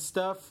 Yeah, good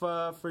stuff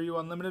for you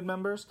Unlimited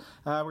members.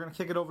 We're going to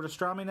kick it over to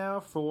Strami now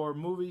for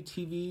movie,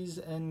 TVs,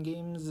 and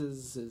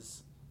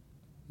games.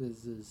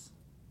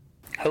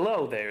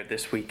 Hello there,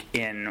 this week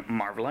in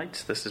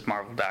Marvelites. This is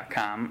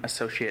Marvel.com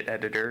Associate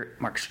Editor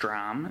Mark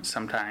Strom,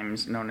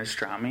 sometimes known as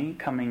Strami,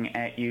 coming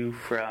at you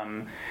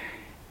from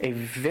a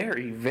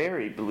very,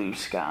 very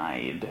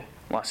blue-skied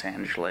Los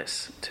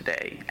Angeles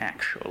today,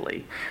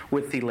 actually,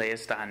 with the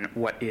latest on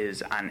what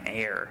is on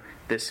air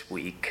this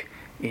week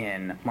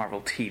in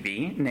Marvel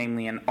TV,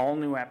 namely an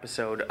all-new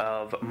episode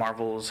of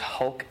Marvel's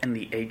Hulk and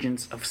the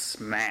Agents of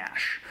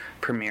Smash,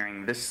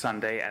 premiering this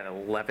Sunday at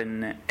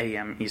 11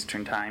 a.m.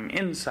 Eastern Time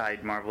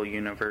inside Marvel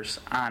Universe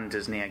on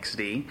Disney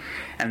XD.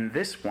 And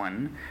this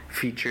one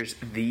features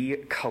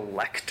the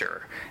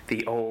Collector,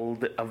 the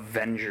old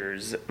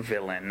Avengers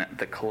villain,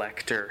 the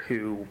Collector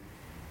who,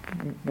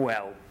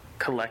 well,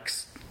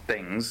 collects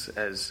things,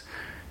 as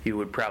you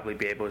would probably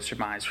be able to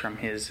surmise from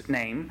his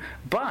name.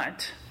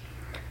 But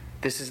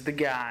this is the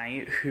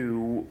guy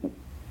who,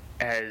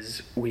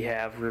 as we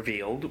have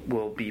revealed,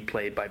 will be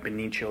played by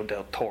Benicio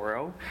del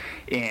Toro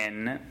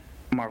in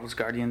Marvel's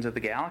Guardians of the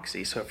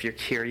Galaxy. So if you're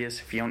curious,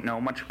 if you don't know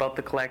much about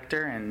the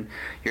Collector and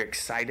you're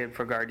excited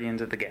for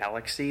Guardians of the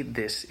Galaxy,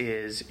 this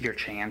is your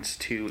chance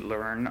to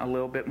learn a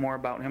little bit more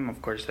about him.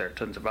 Of course, there are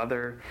tons of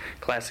other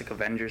classic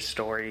Avengers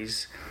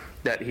stories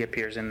that he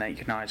appears in that you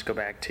can always go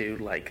back to,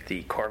 like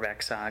the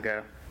Korvac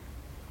saga.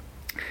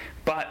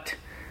 But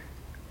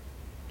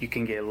you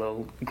can get a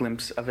little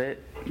glimpse of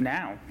it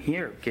now.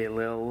 Here, get a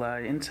little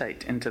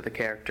insight into the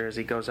character as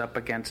he goes up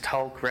against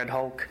Hulk, Red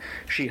Hulk,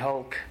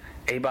 She-Hulk,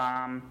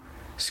 A-Bomb,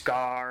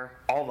 Scar,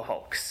 all the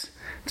Hulks.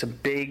 It's a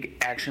big,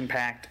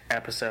 action-packed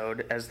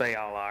episode, as they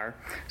all are.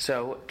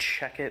 So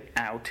check it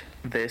out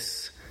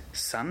this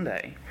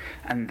Sunday.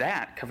 And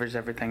that covers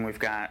everything we've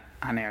got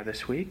on air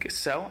this week.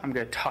 So I'm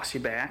going to toss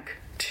you back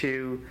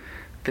to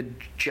the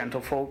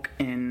gentlefolk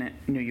in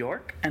New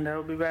York, and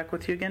I'll be back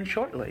with you again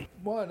shortly.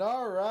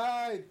 All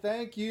right.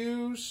 Thank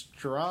you,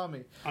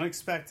 Strami.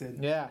 Unexpected.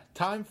 Yeah,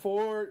 time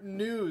for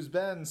news.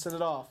 Ben, set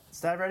it off. Let's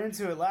dive right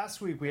into it.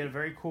 Last week we had a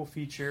very cool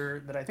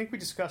feature that I think we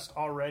discussed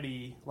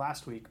already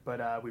last week,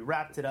 but we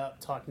wrapped it up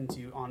talking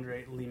to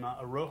Andre Lima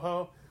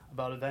Arojo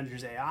about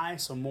Avengers AI.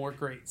 So more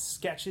great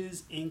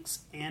sketches,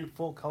 inks, and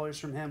full colors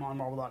from him on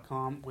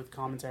Marvel.com with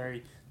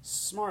commentary.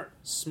 Smart,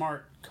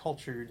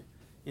 cultured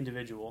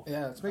individual.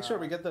 Yeah, let's make sure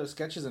we get those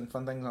sketches and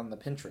fun things on the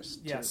Pinterest,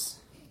 too. Yes.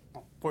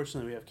 Well,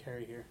 fortunately, we have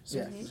Carrie here, so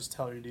Yeah. we can just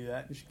tell her to do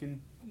that, and she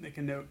can make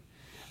a note.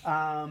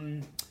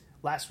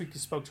 Last week we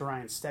spoke to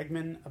Ryan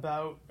Stegman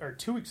about, or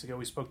 2 weeks ago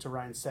we spoke to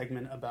Ryan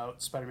Stegman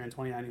about Spider-Man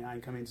 2099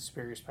 coming to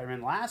Superior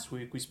Spider-Man. Last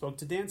week we spoke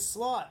to Dan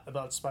Slott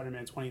about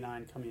Spider-Man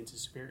 29 coming into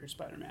Superior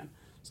Spider-Man.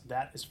 So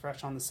that is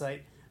fresh on the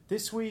site.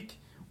 This week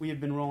we have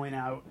been rolling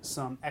out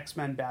some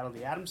X-Men Battle of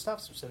the Atom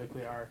stuff,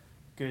 specifically our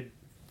good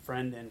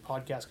friend and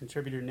podcast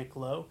contributor Nick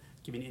Lowe,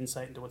 giving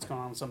insight into what's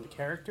going on with some of the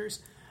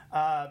characters.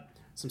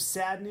 Some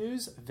sad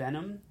news: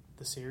 Venom,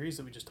 the series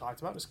that we just talked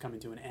about, is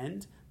coming to an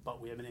end,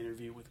 but we have an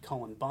interview with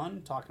Cullen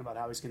Bunn talking about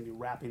how he's going to be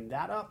wrapping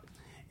that up.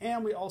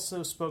 And we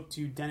also spoke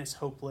to Dennis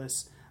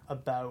Hopeless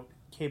about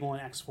Cable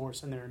and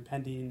X-Force and their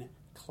impending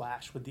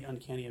clash with the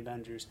Uncanny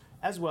Avengers,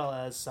 as well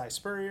as Cy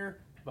Spurrier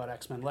about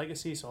X-Men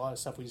Legacy. So a lot of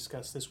stuff we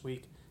discussed this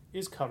week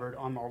is covered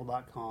on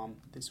Marvel.com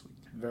this week.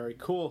 Very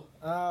cool.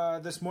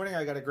 This morning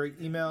I got a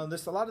great email, and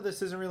a lot of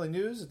this isn't really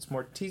news, it's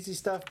more teasy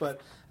stuff,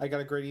 but I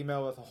got a great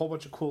email with a whole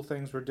bunch of cool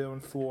things we're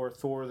doing for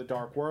Thor the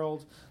Dark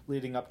World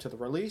leading up to the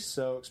release,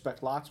 so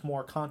expect lots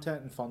more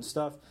content and fun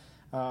stuff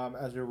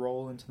as we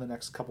roll into the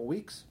next couple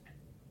weeks.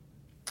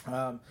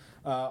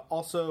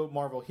 Also,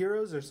 Marvel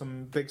Heroes, there's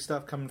some big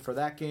stuff coming for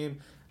that game.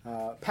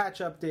 Patch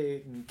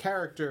update and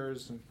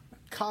characters and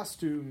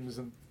costumes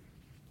and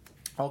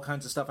all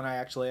kinds of stuff, and I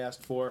actually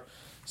asked for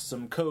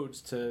some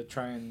codes to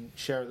try and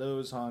share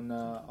those on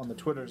the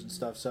Twitters and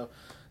stuff. So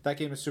that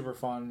game is super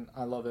fun.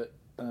 I love it.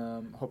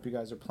 Hope you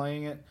guys are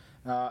playing it.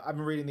 I've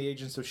been reading the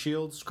Agents of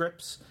S.H.I.E.L.D.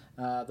 scripts.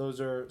 Those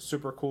are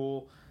super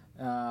cool.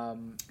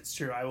 It's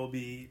true. I will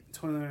be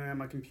toiling on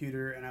my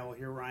computer, and I will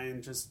hear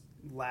Ryan just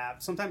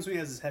laugh. Sometimes when he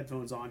has his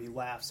headphones on, he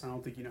laughs. I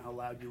don't think you know how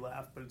loud you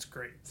laugh, but it's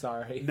great.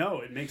 Sorry.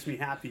 No, it makes me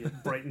happy.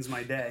 It brightens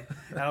my day.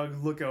 And I'll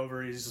look over,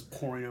 and he's just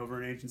pouring over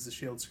an Agents of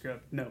S.H.I.E.L.D.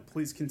 script. No,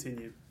 please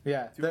continue.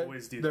 Yeah,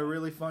 always do they're that.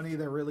 really funny.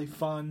 They're really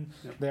fun.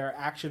 Yep. They're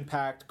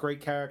action-packed, great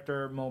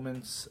character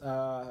moments.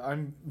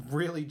 I'm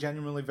really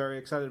genuinely very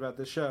excited about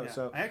this show. Yeah.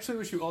 So I actually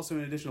wish you also,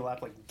 in addition to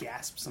laugh, like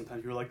gasp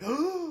sometimes. You're like,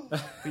 oh,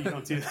 but you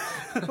don't do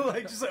that.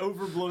 Like just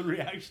overblown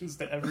reactions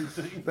to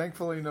everything.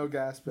 Thankfully, no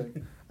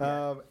gasping.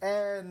 Yeah.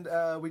 And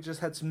we just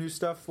had some new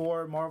stuff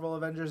for Marvel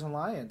Avengers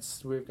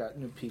Alliance. We've got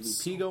new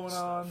PvP going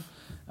on.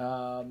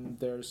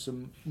 There's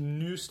some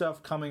new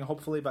stuff coming,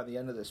 hopefully by the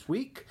end of this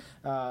week,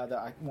 that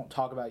I won't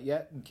talk about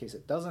yet in case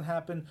it doesn't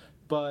happen.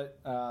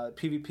 But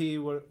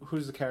PvP,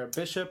 who's the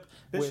character? Bishop.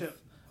 With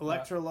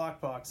Electro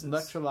lockboxes.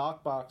 Electro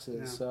lockboxes.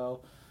 Yeah.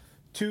 So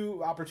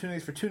 2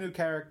 opportunities for 2 new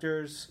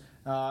characters.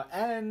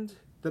 And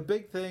the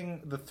big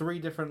thing, the 3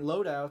 different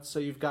loadouts. So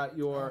you've got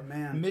your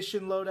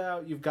mission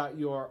loadout, you've got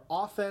your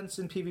offense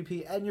in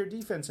PvP, and your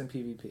defense in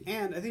PvP.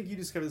 And I think you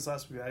discovered this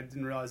last week. I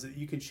didn't realize that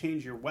you can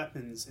change your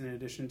weapons in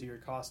addition to your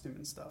costume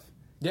and stuff.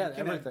 Yeah,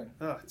 everything.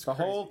 It's the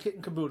crazy. whole kit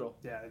and caboodle.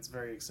 Yeah, it's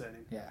very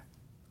exciting. Yeah,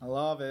 I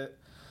love it.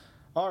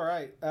 All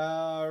right,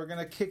 we're going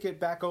to kick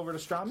it back over to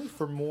Strami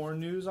for more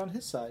news on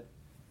his side.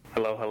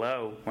 Hello,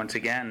 hello. Once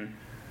again,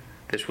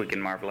 this week in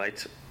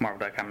Marvelites,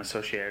 Marvel.com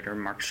associate editor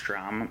Mark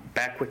Strom,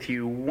 back with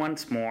you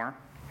once more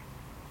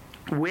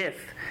with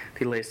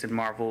the latest in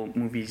Marvel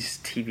movies,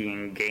 TV,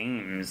 and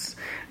games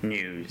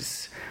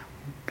news.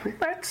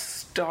 Let's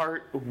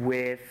start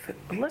with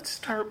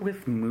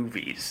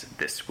movies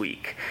this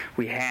week.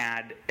 We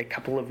had a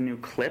couple of new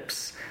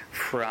clips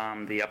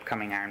from the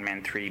upcoming Iron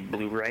Man 3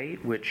 Blu-ray,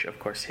 which of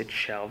course hits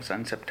shelves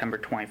on September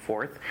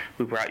 24th.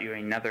 We brought you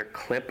another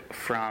clip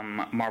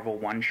from Marvel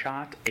One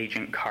Shot,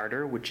 Agent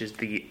Carter, which is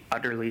the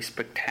utterly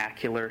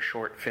spectacular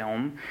short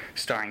film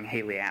starring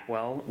Haley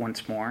Atwell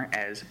once more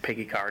as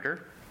Peggy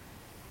Carter.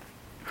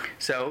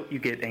 So you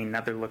get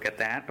another look at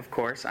that, of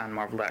course, on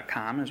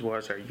Marvel.com, as well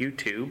as our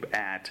YouTube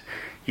at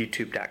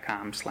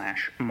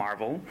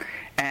youtube.com/Marvel.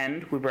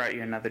 And we brought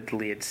you another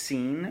deleted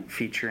scene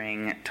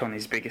featuring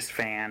Tony's biggest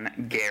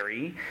fan,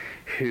 Gary,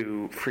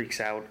 who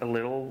freaks out a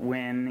little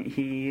when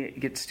he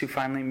gets to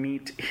finally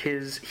meet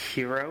his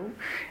hero.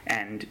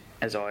 And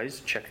as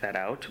always, check that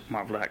out,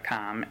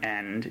 Marvel.com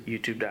and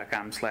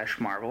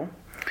youtube.com/Marvel.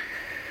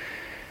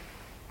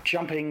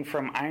 Jumping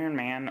from Iron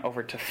Man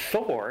over to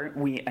Thor,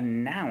 we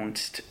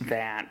announced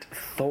that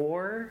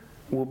Thor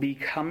will be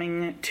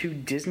coming to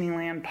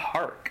Disneyland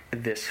Park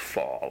this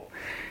fall.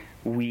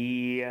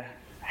 We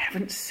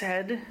haven't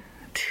said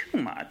too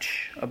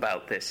much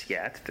about this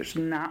yet. There's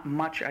not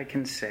much I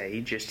can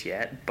say just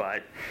yet,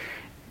 but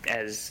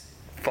as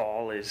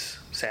fall is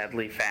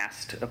sadly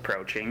fast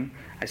approaching,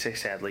 I say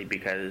sadly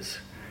because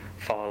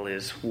fall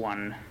is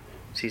one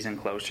season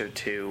closer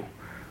to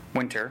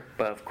winter,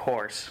 but of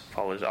course,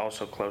 fall is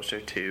also closer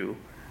to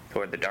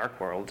Thor the Dark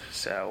World,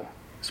 so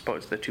I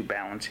suppose the two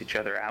balance each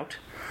other out.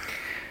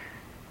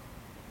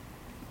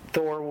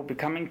 Thor will be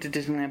coming to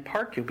Disneyland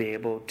Park. You'll be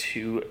able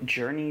to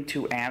journey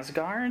to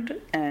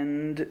Asgard,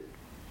 and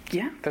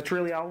yeah, that's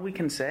really all we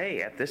can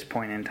say at this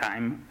point in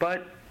time,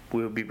 but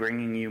we'll be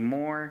bringing you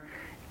more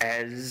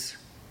as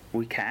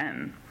we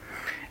can.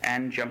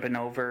 And jumping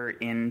over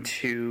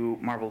into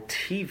Marvel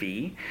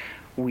TV,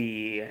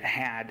 we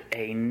had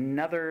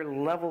another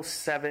level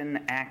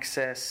 7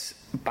 access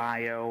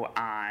bio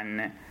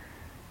on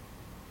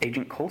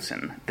Agent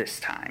Coulson this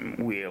time.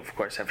 We, of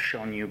course, have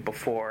shown you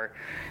before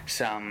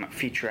some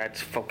featurettes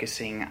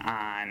focusing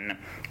on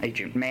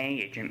Agent May,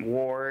 Agent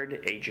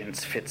Ward,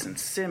 Agents Fitz and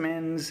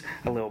Simmons,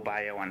 a little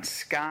bio on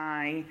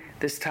Skye.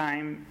 This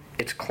time,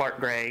 it's Clark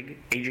Gregg,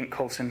 Agent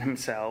Coulson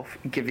himself,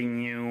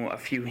 giving you a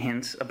few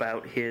hints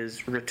about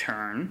his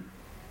return.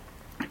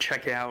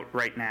 check it out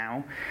right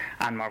now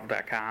on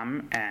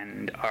Marvel.com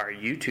and our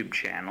YouTube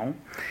channel.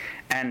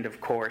 And,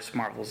 of course,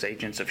 Marvel's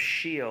Agents of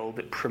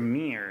S.H.I.E.L.D.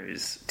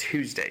 premieres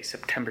Tuesday,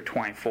 September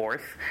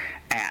 24th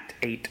at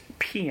 8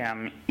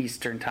 p.m.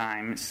 Eastern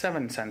Time,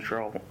 7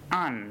 Central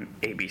on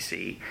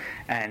ABC.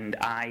 And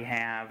I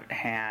have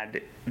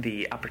had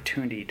the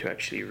opportunity to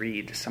actually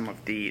read some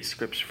of the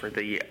scripts for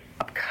the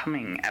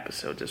upcoming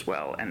episodes as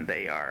well, and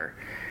they are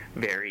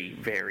very,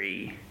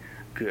 very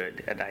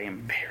good, and I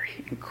am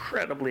very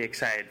incredibly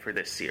excited for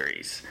this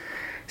series.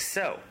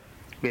 So,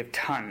 we have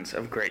tons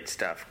of great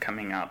stuff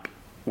coming up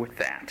with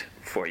that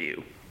for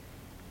you.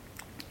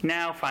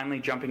 Now, finally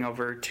jumping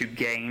over to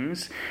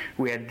games,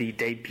 we had the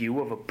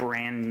debut of a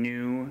brand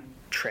new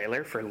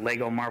trailer for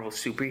LEGO Marvel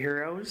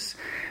Superheroes,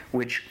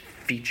 which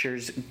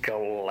features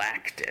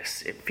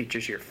Galactus. It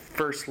features your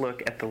first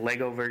look at the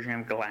LEGO version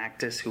of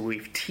Galactus, who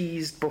we've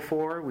teased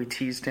before. We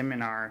teased him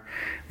in our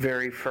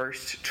very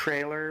first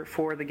trailer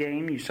for the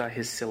game. You saw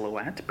his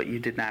silhouette, but you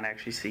did not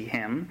actually see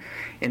him.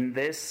 In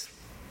this,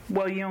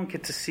 well, you don't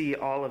get to see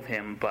all of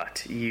him,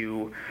 but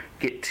you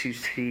get to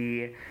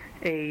see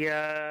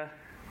a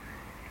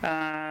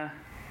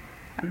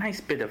nice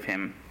bit of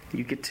him.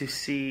 You get to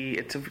see,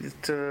 it's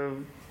a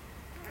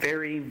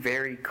very,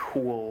 very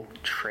cool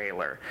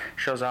trailer.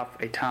 Shows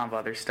off a ton of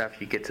other stuff.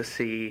 You get to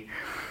see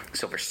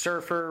Silver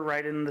Surfer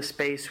right in the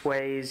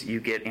spaceways. You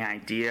get an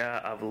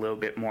idea of a little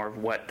bit more of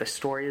what the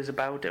story is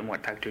about and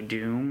what Doctor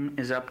Doom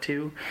is up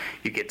to.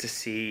 You get to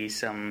see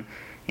some,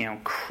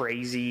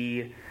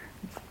 crazy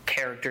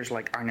characters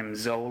like Arnim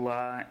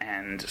Zola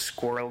and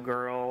Squirrel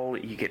Girl.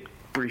 You get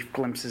brief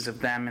glimpses of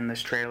them in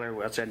this trailer.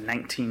 We also had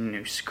 19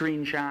 new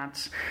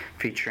screenshots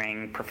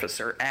featuring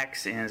Professor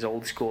X in his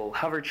old school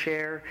hover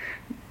chair,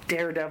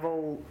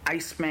 Daredevil,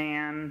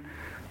 Iceman,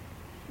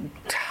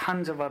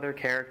 tons of other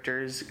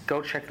characters.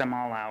 Go check them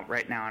all out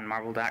right now on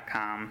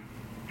Marvel.com.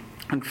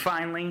 And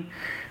finally,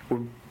 we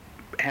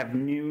have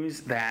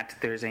news that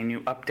there's a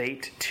new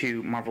update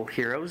to Marvel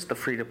Heroes, the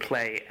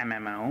free-to-play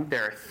MMO.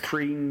 There are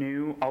 3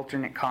 new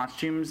alternate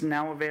costumes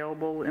now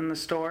available in the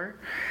store.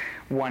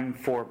 One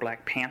for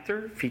Black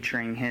Panther,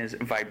 featuring his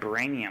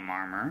vibranium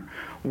armor.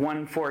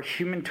 One for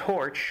Human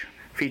Torch,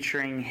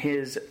 featuring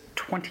his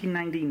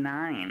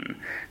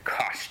 2099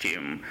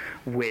 costume,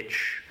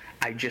 which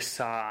I just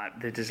saw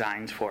the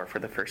designs for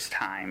the first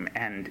time,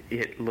 and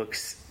it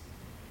looks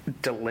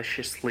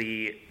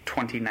deliciously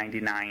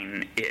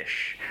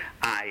 2099-ish.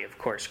 I, of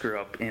course, grew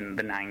up in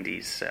the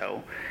 90s,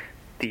 so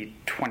the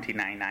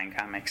 2099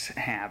 comics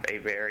have a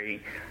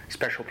very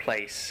special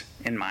place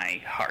in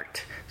my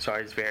heart. So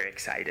I was very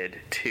excited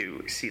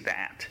to see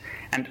that.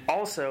 And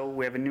also,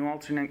 we have a new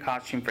alternate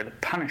costume for the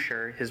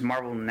Punisher, his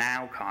Marvel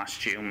Now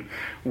costume,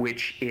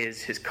 which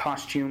is his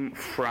costume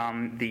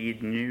from the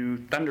new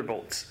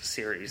Thunderbolts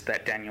series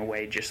that Daniel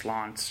Way just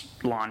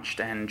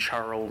launched and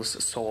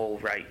Charles Soule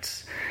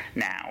writes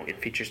now.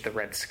 It features the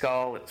Red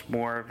Skull. It's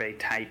more of a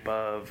type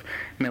of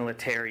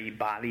military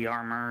body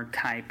armor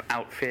type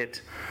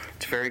outfit.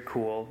 It's very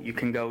cool. You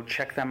can go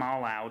check them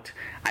all out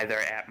either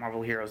at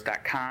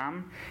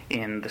marvelheroes.com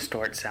in the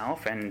store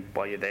itself, and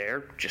while you're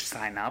there, just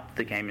sign up.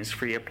 The game is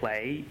free to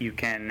play. You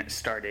can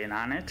start in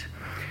on it.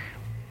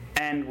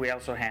 And we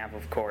also have,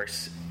 of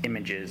course,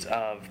 images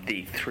of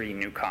the 3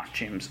 new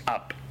costumes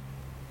up.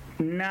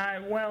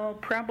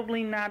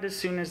 Probably not as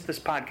soon as this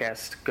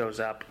podcast goes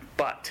up,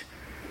 but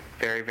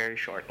very, very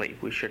shortly.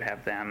 We should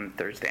have them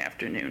Thursday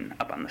afternoon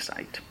up on the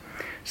site.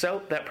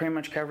 So that pretty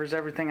much covers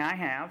everything I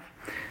have.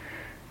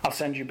 I'll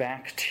send you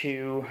back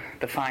to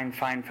the fine,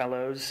 fine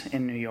fellows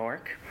in New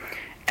York.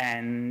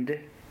 And,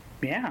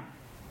 yeah,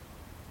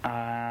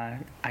 I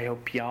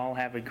hope y'all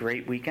have a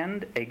great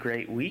weekend, a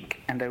great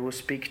week, and I will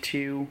speak to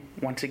you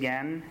once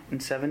again in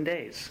 7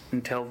 days.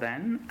 Until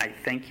then, I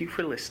thank you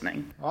for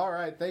listening. All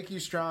right. Thank you,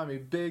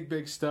 Strami.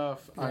 Big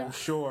stuff, yeah. I'm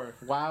sure.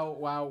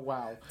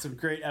 Wow. Some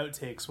great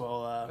outtakes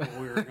while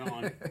we were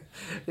gone.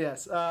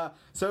 Yes.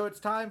 So it's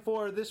time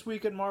for This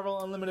Week in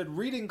Marvel Unlimited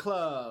Reading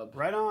Club.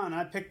 Right on.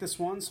 I picked this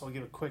one, so I'll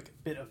give a quick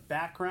bit of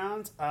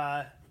background.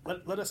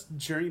 Let us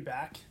journey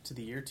back to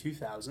the year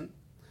 2000.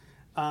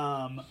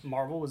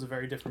 Marvel was a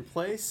very different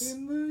place.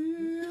 In the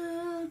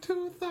year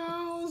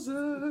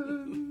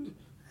 2000. Do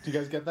you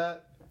guys get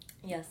that?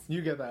 Yes.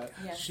 You get that?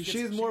 Yes.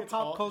 She's more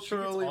pop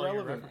culturally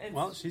relevant.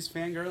 Well, she's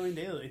fangirling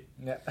daily.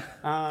 Yeah.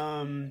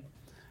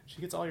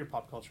 She gets all your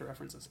pop culture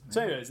references.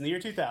 So anyways, in the year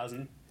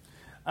 2000,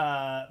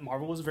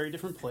 Marvel was a very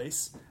different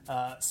place.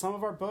 Some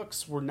of our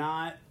books were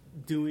not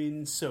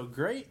doing so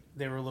great.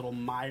 They were a little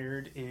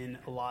mired in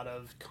a lot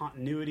of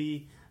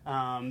continuity.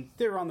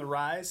 They were on the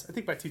rise. I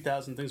think by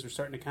 2000 things were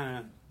starting to kind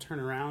of turn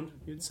around,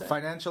 you'd say.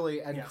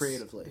 Financially and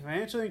creatively.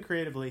 Financially and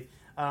creatively.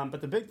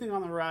 But the big thing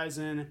on the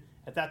horizon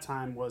at that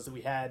time was that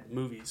we had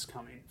movies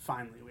coming,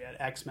 finally. We had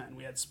X-Men,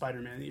 we had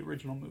Spider-Man, the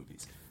original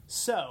movies.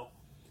 So,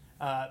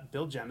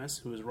 Bill Jemas,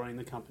 who was running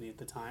the company at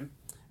the time,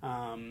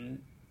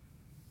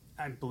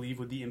 I believe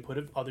with the input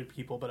of other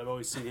people, but I've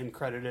always seen him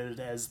credited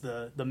as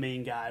the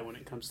main guy when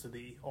it comes to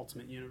the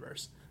Ultimate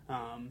Universe.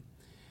 Kind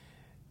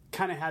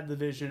of had the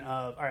vision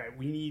of, all right,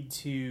 we need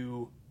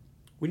to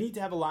we need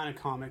to have a line of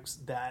comics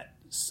that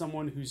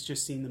someone who's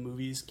just seen the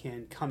movies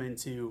can come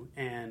into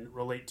and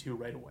relate to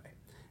right away.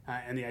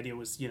 And the idea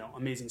was,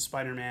 Amazing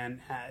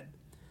Spider-Man had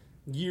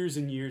years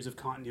and years of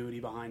continuity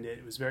behind it.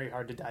 It was very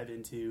hard to dive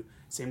into.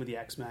 Same with the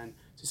X-Men.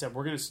 So he said,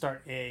 we're going to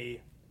start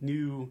a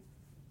new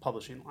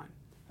publishing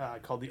line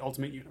called the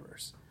Ultimate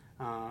Universe.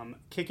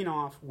 Kicking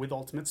off with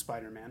Ultimate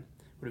Spider-Man,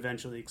 would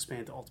eventually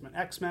expand to Ultimate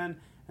X-Men,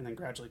 and then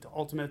gradually to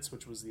Ultimates,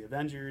 which was the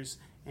Avengers,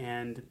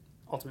 and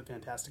Ultimate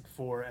Fantastic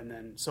Four, and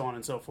then so on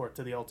and so forth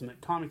to the Ultimate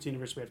Comics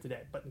universe we have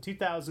today. But in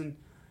 2000,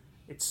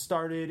 it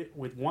started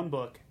with one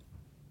book.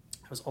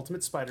 It was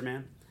Ultimate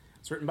Spider-Man.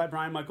 It's written by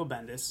Brian Michael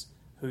Bendis,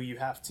 who you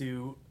have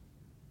to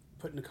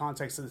put into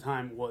context at the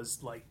time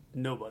was like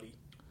nobody.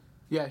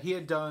 Yeah, he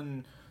had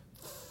done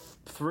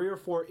 3 or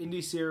 4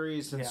 indie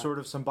series and sort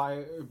of some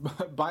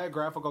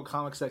biographical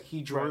comics that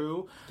he drew.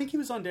 Right. I think he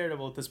was on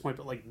Daredevil at this point,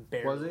 but like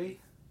barely.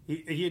 Was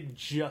he?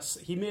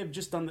 He may have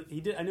just done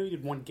I know he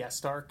did one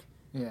guest arc.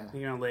 Yeah.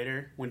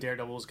 Later when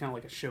Daredevil was kind of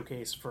like a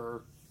showcase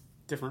for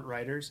different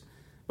writers,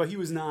 but he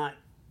was not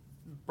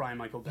Brian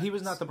Michael Bendis. He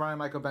was not the Brian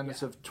Michael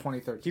Bendis of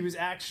 2013. He was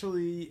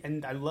actually,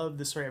 and I love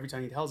this story every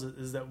time he tells it,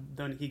 is that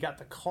when he got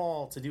the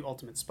call to do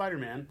Ultimate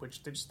Spider-Man,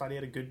 which they just thought he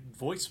had a good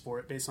voice for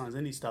it based on his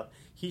indie stuff,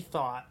 he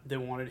thought they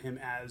wanted him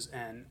as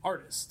an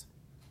artist.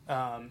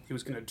 He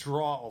was going to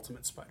draw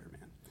Ultimate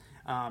Spider-Man.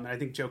 And I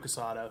think Joe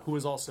Quesada, who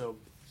was also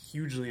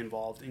hugely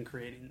involved in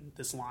creating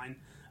this line,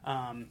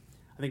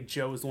 I think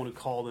Joe was the one who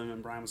called him,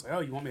 and Brian was like, "Oh,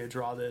 you want me to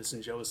draw this?"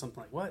 And Joe was something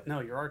like, "What?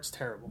 No, your art's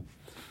terrible."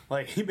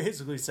 Like, he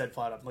basically said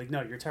flat up, like,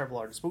 "No, you're a terrible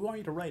artist, but we want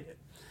you to write it."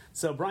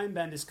 So Brian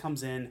Bendis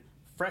comes in,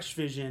 fresh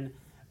vision,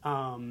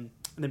 and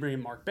they bring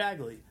in Mark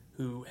Bagley,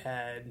 who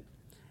had,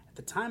 at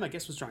the time, I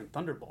guess, was drawing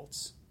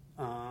Thunderbolts.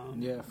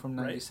 From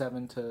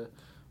 97 to,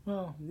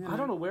 well, Yeah. I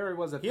don't know where he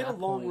was at that point. He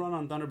had a long run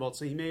on Thunderbolts,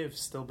 so he may have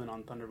still been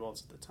on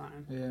Thunderbolts at the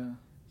time. Yeah.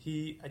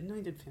 I know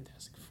he did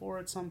Fantastic Four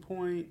at some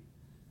point.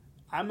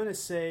 I'm going to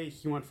say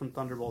he went from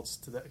Thunderbolts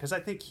to that, because I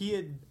think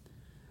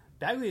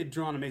Bagley had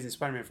drawn Amazing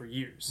Spider-Man for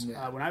years.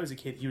 Yeah. When I was a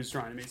kid, he was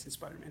drawing Amazing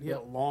Spider-Man. He had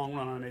a long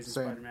run on Amazing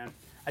Same. Spider-Man.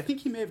 I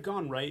think he may have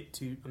gone right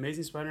to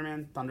Amazing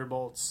Spider-Man,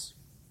 Thunderbolts,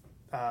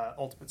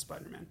 Ultimate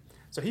Spider-Man.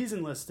 So he's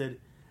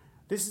enlisted.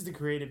 This is the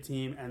creative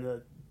team, and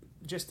the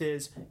gist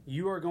is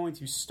you are going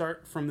to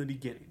start from the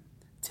beginning.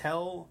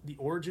 Tell the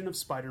origin of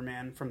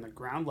Spider-Man from the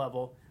ground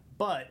level,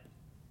 but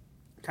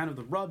kind of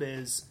the rub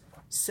is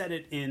set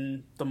it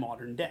in the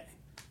modern day.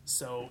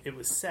 So it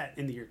was set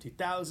in the year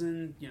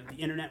 2000. The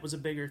internet was a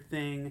bigger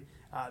thing.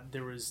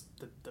 There was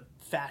the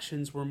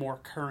fashions were more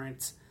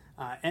current,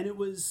 and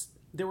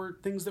there were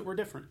things that were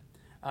different.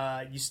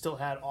 You still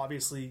had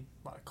obviously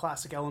a lot of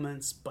classic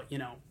elements, but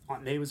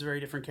Aunt May was a very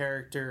different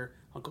character.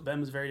 Uncle Ben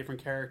was a very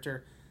different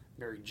character.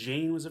 Mary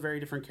Jane was a very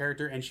different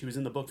character, and she was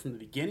in the book from the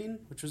beginning,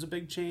 which was a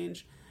big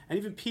change. And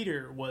even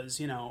Peter was,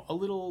 a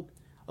little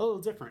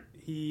different.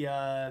 He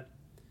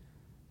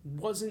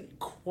wasn't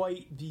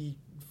quite the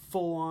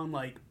full-on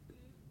like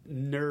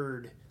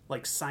nerd,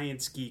 like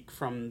science geek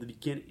from the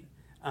beginning,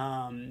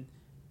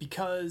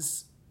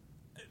 because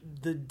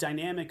the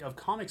dynamic of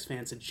comics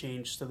fans had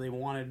changed, so they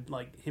wanted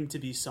like him to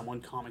be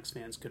someone comics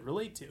fans could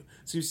relate to.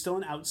 So he was still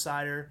an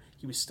outsider.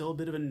 He was still a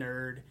bit of a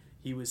nerd.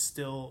 He was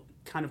still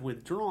kind of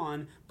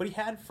withdrawn, but he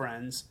had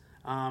friends.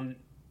 I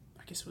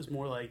guess it was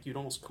more like you'd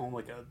almost call him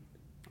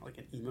like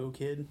an emo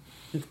kid,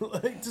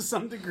 like to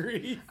some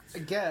degree. I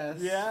guess.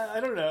 Yeah, I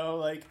don't know.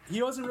 Like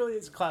he wasn't really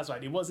as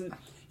classified.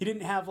 He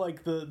didn't have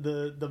like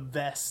the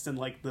vest and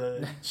like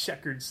the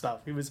checkered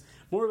stuff. He was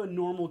more of a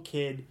normal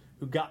kid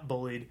who got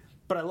bullied.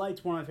 But one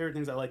of my favorite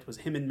things I liked was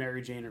him and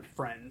Mary Jane are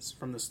friends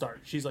from the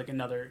start. She's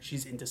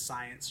into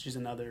science. She's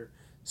another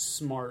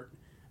smart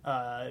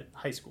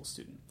high school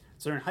student.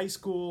 So they're in high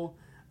school.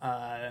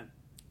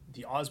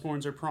 The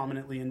Osborns are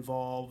prominently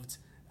involved.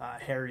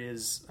 Harry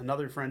is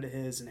another friend of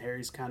his, and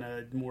Harry's kind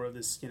of more of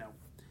this,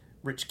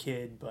 rich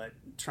kid, but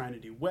trying to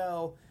do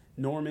well.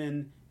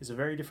 Norman is a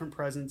very different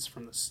presence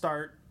from the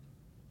start.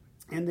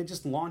 And they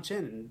just launch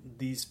in, and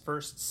these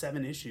first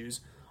 7 issues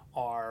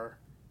are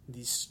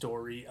the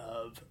story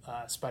of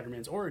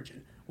Spider-Man's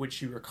origin,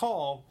 which you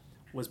recall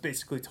was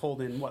basically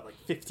told in,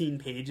 15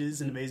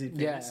 pages in Amazing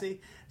Fantasy?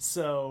 Yeah.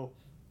 So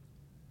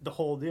the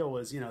whole deal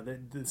was,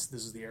 this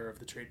is the era of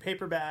the trade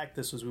paperback.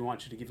 This was, we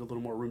want you to give it a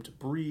little more room to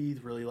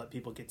breathe, really let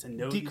people get to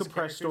know these characters.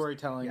 Decompressed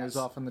storytelling is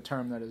often the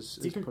term that is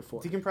put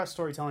forth. Decompressed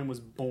storytelling was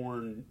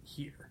born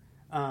here.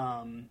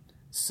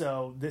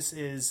 So this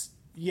is,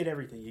 you get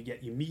everything.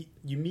 You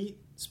meet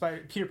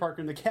Peter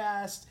Parker in the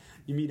cast,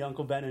 you meet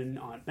Uncle Ben and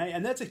Aunt May,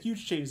 and that's a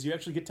huge change. You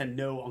actually get to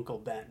know Uncle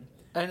Ben,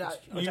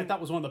 which I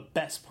thought was one of the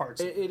best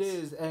parts. It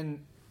is,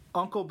 and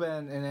Uncle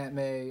Ben and Aunt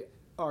May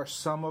are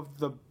some of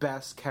the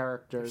best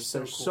characters.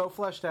 They're so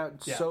fleshed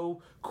out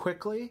so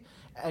quickly,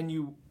 and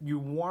you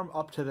warm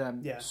up to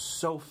them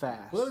so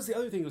fast. Well, that was the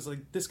other thing, was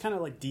like this kind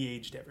of like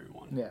de-aged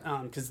everyone.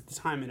 Yeah. Because at the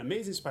time in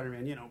Amazing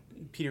Spider-Man,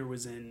 Peter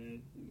was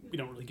in, we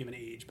don't really give an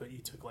age, but he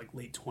took like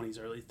late 20s,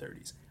 early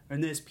 30s.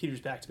 And this,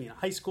 Peter's back to being a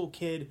high school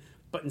kid,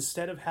 but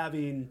instead of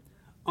having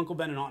Uncle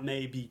Ben and Aunt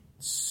May be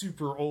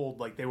super old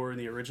like they were in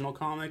the original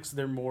comics.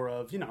 They're more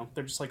of,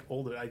 they're just like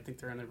older. I think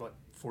they're in their like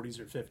 40s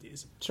or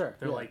 50s. Sure.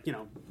 They're like,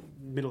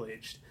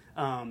 middle-aged.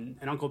 And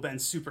Uncle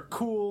Ben's super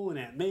cool, and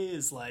Aunt May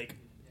is like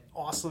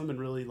awesome and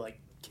really like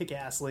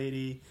kick-ass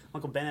lady.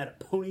 Uncle Ben had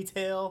a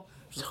ponytail.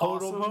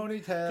 Total awesome,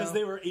 ponytail. Because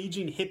they were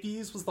aging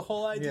hippies was the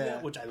whole idea,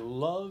 which I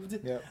loved.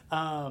 Yep.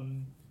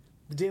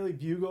 The Daily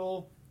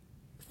Bugle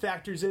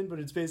factors in, but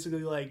it's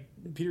basically like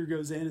Peter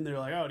goes in and they're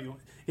like, oh,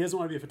 he doesn't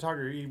want to be a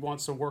photographer. He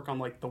wants to work on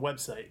like the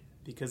website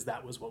because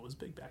that was what was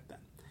big back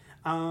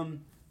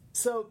then.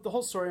 So the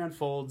whole story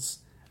unfolds.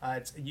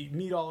 You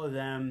meet all of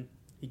them.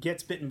 He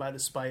gets bitten by the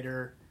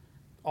spider.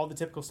 All the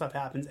typical stuff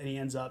happens, and he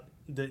ends up.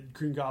 The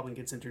Green Goblin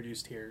gets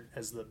introduced here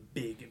as the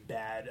big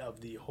bad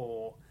of the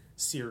whole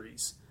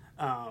series,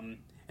 and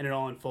it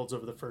all unfolds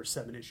over the first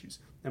 7 issues.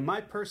 Now,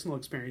 my personal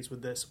experience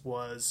with this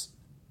was,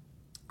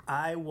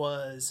 I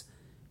was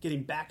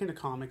getting back into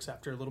comics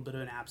after a little bit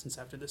of an absence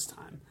after this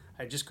time.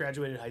 I just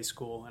graduated high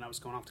school, and I was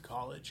going off to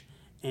college,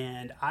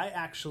 and I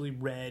actually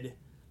read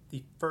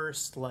the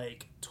first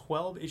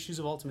 12 issues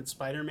of Ultimate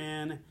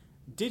Spider-Man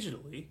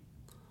digitally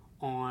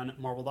on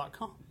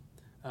Marvel.com.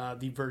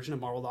 The version of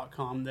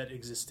Marvel.com that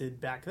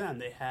existed back then.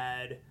 They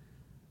had,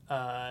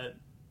 I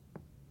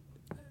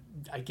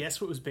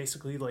guess what was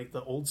basically like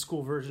the old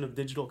school version of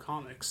digital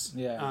comics.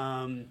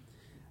 Yeah.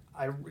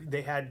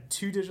 They had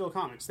 2 digital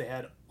comics. They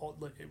had,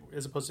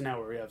 as opposed to now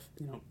where we have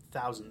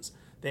thousands.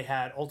 They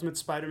had Ultimate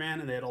Spider-Man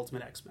and they had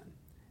Ultimate X-Men.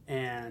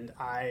 And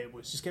I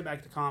was just getting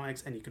back to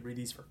comics, and you could read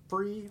these for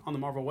free on the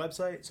Marvel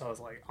website. So I was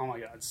like, oh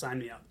my god, sign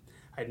me up.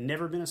 I'd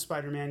never been a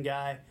Spider-Man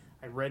guy.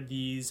 I read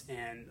these,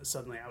 and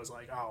suddenly I was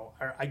like, oh,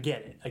 I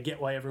get it. I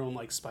get why everyone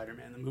likes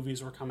Spider-Man. The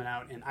movies were coming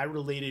out, and I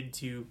related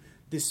to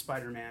this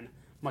Spider-Man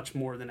much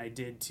more than I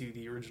did to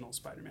the original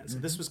Spider-Man. So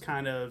this was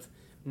kind of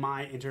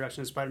my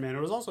introduction to Spider-Man. It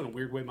was also, in a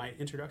weird way, my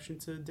introduction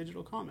to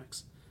digital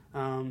comics.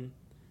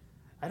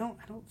 I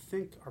don't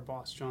think our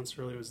boss, John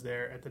Surley, was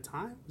there at the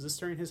time. Was this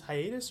during his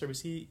hiatus, or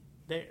was he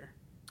there?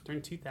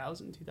 During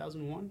 2000,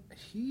 2001?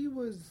 He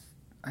was...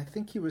 I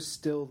think he was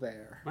still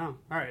there. Wow.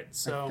 All right.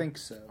 So I think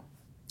so.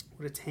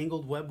 What a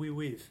tangled web we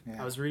weave.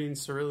 Yeah. I was reading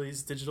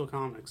Surly's digital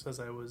comics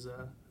as I was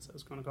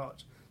going to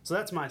college. So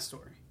that's my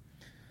story.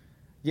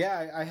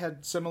 Yeah, I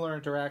had similar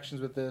interactions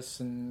with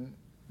this, and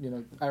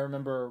I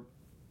remember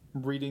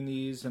reading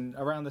these, and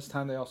around this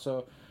time they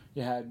also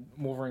had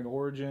Wolverine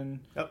Origin,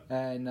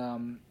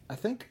 and I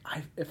think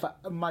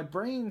my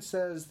brain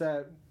says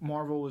that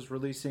Marvel was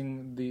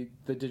releasing the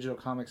digital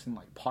comics in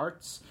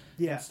parts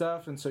and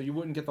stuff, and so you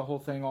wouldn't get the whole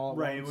thing all at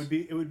right. once.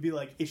 It would be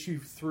like issue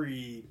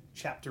 3,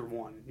 chapter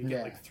 1. You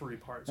get 3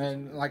 parts,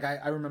 and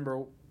I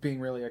remember being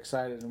really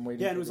excited and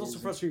waiting. Yeah, and it was also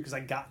frustrating because I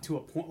got to a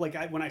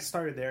point when I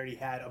started there, he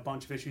had a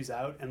bunch of issues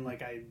out, and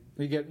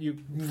you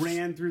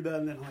ran through them,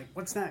 and then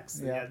what's next?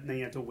 And then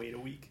you had to wait a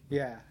week.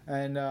 Yeah,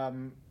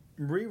 and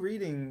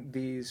rereading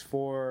these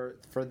for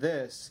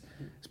this,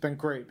 it's been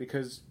great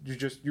because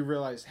you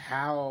realize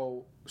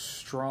how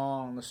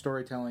strong the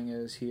storytelling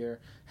is here,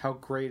 how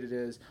great it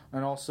is,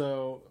 and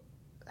also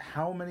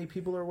how many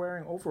people are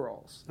wearing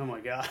overalls. Oh my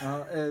god!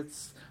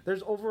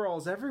 There's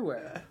overalls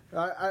everywhere.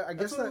 I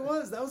guess that's what it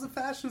was. That was the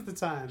fashion at the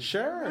time.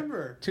 Sure, I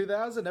remember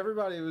 2000.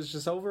 Everybody was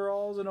just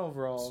overalls and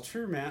overalls. It's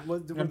true, man.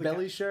 And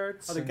belly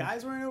shirts. Are the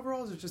guys wearing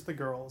overalls or just the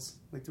girls?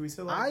 Do we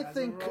still have guys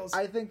in overalls?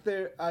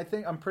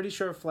 I'm pretty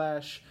sure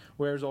Flash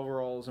wears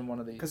overalls in one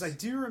of these. Because I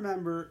do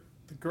remember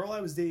the girl I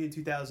was dating in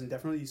 2000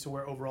 definitely used to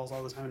wear overalls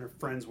all the time, and her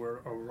friends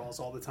wear overalls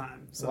all the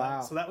time. So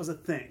wow. So that was a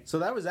thing. So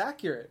that was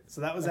accurate.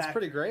 That's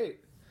pretty great.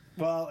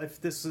 Well, if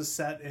this was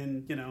set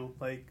in,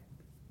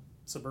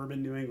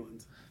 suburban New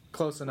England.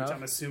 Close enough. Which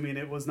I'm assuming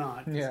it was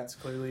not. Yeah. It's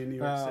clearly in New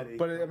York City.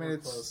 But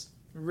it's close.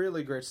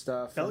 Really great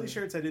stuff. Belly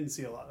shirts I didn't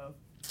see a lot of.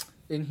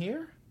 In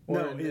here? Or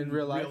no, in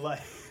real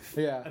life.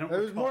 Yeah. It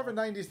was more of a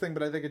 90s thing,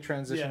 but I think it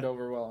transitioned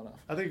over well enough.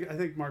 I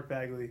think Mark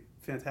Bagley,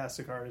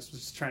 fantastic artist,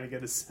 was just trying to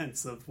get a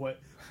sense of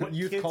what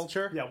youth kids,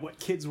 culture? Yeah, what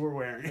kids were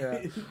wearing.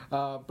 Yeah.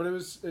 But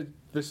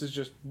this is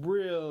just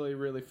really,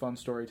 really fun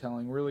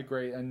storytelling, really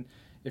great. And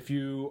if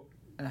you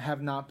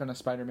have not been a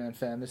Spider-Man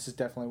fan, this is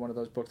definitely one of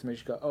those books that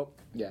makes you go, oh,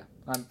 yeah.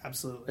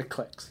 Absolutely. It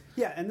clicks.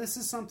 Yeah, and this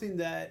is something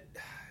that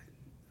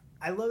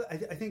I love. I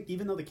think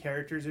even though the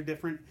characters are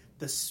different,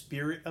 the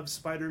spirit of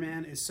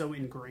Spider-Man is so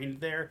ingrained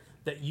there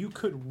that you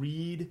could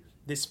read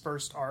this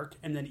first arc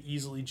and then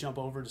easily jump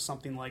over to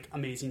something like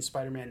Amazing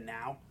Spider-Man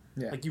now.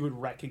 Yeah. You would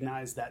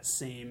recognize that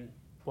same,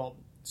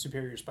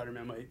 Superior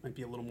Spider-Man might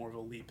be a little more of a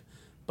leap.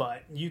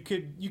 But you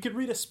could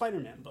read a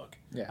Spider-Man book.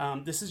 Yeah.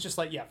 This is just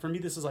for me,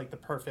 this is the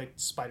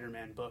perfect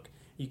Spider-Man book.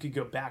 You could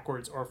go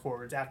backwards or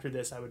forwards. After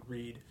this, I would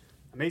read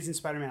Amazing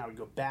Spider-Man. I would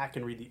go back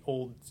and read the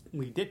old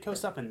Lee Ditko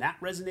stuff, and that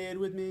resonated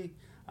with me.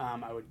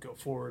 I would go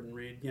forward and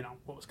read,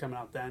 what was coming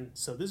out then.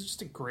 So this is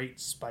just a great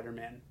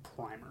Spider-Man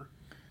primer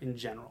in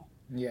general.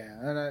 Yeah,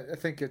 and I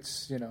think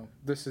it's,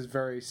 this is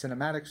very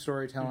cinematic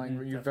storytelling.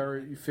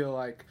 Mm-hmm, you feel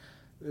like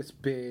it's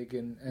big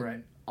and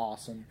right.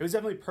 Awesome. It was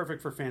definitely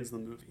perfect for fans of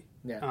the movie.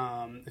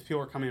 Yeah. If people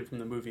were coming in from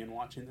the movie and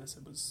watching this,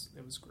 it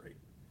was great.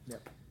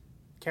 Yep.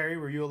 Carrie,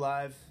 were you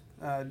alive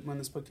when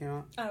this book came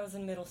out? I was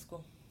in middle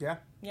school. Yeah?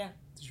 Yeah.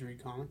 Did you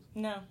read comics?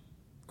 No.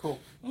 Cool.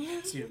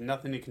 So you have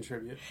nothing to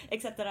contribute.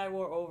 Except that I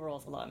wore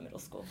overalls a lot in middle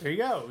school. There you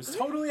go. It was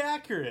totally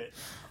accurate.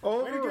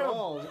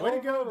 Overalls. Way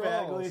to go, Overalls.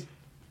 Bagley.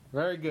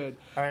 Very good.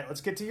 All right, let's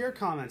get to your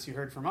comments. You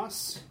heard from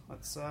us.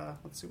 Let's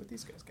see what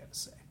these guys got to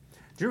say.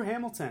 Drew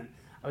Hamilton.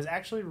 I was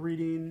actually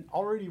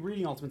already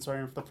reading Ultimate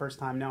Spider-Man for the first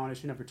time now on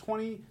issue number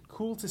 20.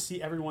 Cool to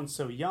see everyone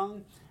so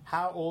young.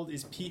 How old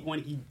is Pete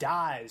when he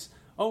dies?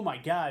 Oh my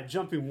God,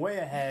 jumping way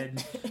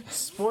ahead,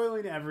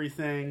 spoiling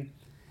everything.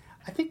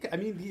 I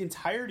mean, the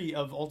entirety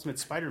of Ultimate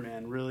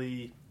Spider-Man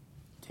really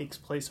takes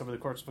place over the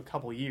course of a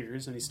couple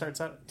years, and he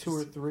starts out 2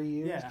 or 3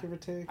 years, yeah. give or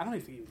take. I don't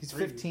even think he's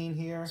 15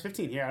 here. He's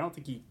 15 here. I don't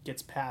think he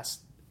gets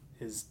past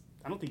his.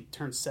 I don't think he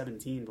turns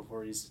 17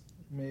 before he's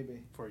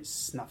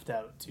snuffed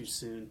out too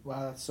soon.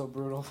 Wow, that's so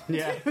brutal.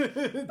 Yeah,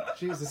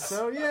 Jesus.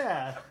 So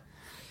yeah,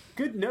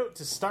 good note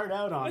to start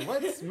out on.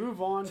 Let's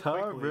move on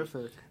quickly.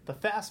 Terrific. The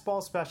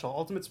Fastball Special,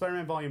 Ultimate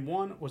Spider-Man Volume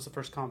 1, was the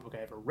first comic book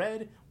I ever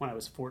read when I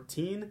was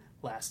 14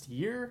 last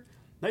year.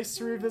 Nice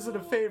to revisit a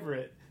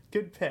favorite.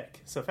 Good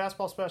pick. So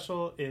Fastball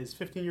Special is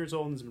 15 years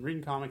old and has been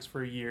reading comics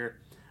for a year.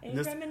 And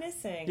he's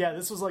reminiscing. Yeah,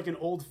 this was like an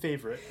old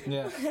favorite.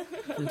 Yeah.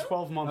 From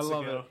 12 months I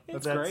love ago. it.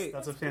 That's great.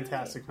 That's a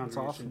fantastic That's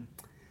contribution.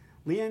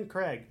 awesome. Leanne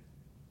Craig.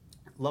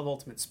 Love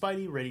Ultimate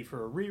Spidey. Ready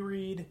for a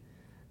reread.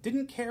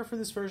 Didn't care for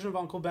this version of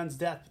Uncle Ben's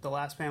death, but the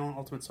last panel in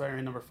Ultimate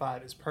Spider-Man number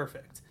 5 is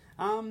perfect.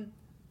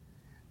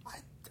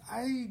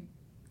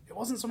 It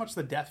wasn't so much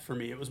the death for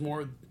me. It was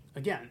more,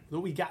 again, that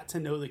we got to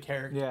know the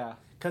character. Yeah.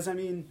 Because, I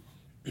mean,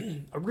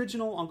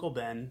 original Uncle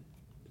Ben,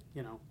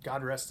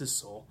 God rest his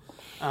soul.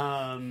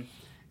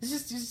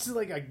 He's just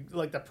like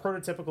the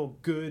prototypical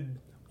good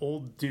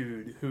old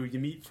dude who you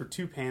meet for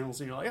 2 panels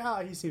and you're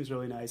like, he seems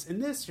really nice. In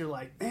this, you're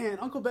like, man,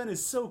 Uncle Ben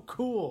is so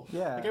cool.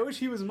 Yeah. Like, I wish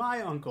he was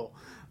my uncle.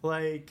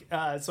 Like,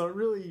 so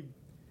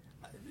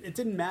it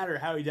didn't matter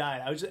how he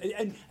died. I was just,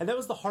 and that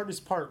was the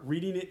hardest part,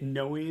 reading it and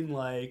knowing,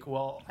 like,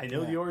 well, I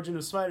know the origin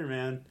of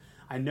Spider-Man.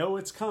 I know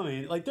it's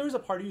coming. Like, there was a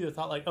part of you that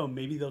thought, like, oh,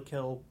 maybe they'll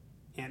kill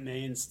Aunt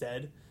May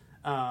instead.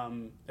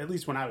 At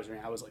least when I was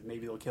reading, I was like,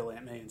 maybe they'll kill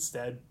Aunt May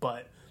instead.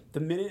 But the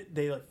minute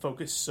they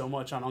focus so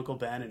much on Uncle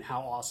Ben and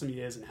how awesome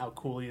he is and how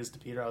cool he is to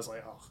Peter, I was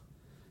like, oh,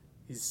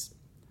 he's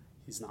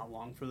not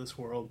long for this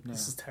world. Yeah.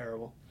 This is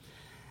terrible.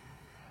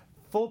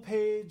 Full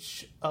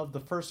page of the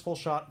first full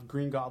shot of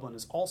Green Goblin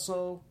is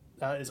awesome.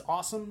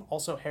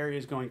 Also, Harry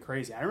is going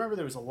crazy. I remember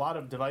there was a lot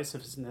of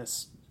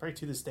divisiveness, right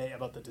to this day,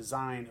 about the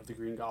design of the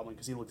Green Goblin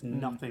because he looked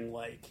nothing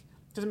like.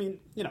 Because, I mean,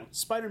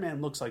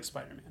 Spider-Man looks like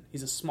Spider-Man.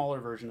 He's a smaller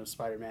version of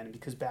Spider-Man, and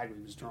because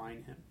Bagley was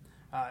drawing him,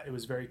 it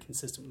was very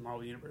consistent with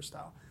Marvel Universe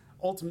style.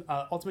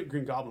 Ultimate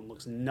Green Goblin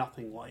looks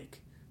nothing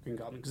like Green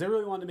Goblin because they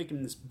really wanted to make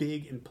him this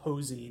big,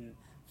 imposing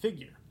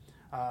figure,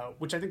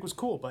 which I think was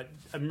cool. But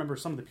I remember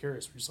some of the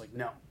purists were just like,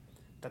 no,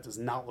 that does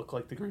not look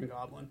like the Green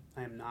Goblin.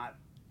 I am not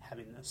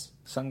having this.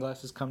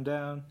 Sunglasses come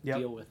down. Yep.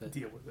 Deal with it.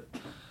 Deal with it.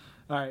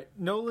 All right.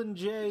 Nolan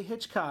J.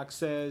 Hitchcock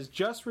says,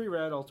 just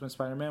reread Ultimate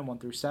Spider-Man 1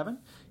 through 7.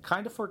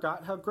 Kind of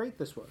forgot how great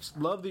this was.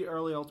 Love the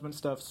early Ultimate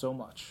stuff so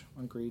much.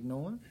 Agreed,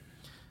 Nolan.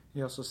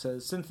 He also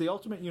says, since the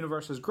Ultimate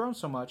Universe has grown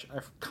so much, I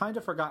kind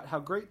of forgot how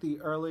great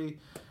the early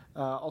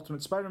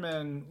Ultimate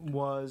Spider-Man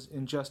was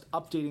in just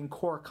updating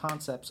core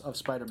concepts of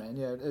Spider-Man.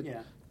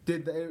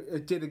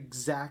 It did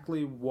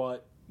exactly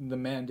what the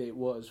mandate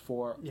was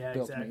for the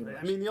Ultimate Universe.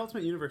 I mean, the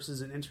Ultimate Universe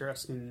is an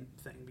interesting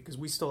thing because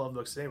we still have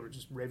books today. We're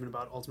just raving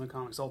about Ultimate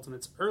Comics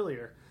Ultimates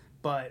earlier,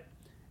 but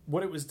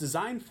what it was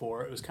designed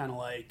for, it was kind of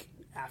like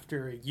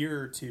after a year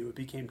or two, it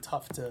became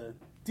tough to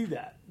do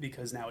that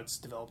because now it's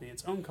developing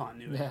its own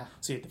continuity. Yeah.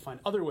 So you have to find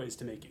other ways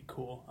to make it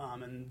cool,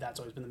 and that's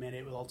always been the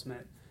mandate with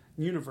Ultimate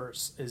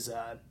Universe is,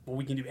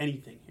 we can do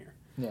anything here.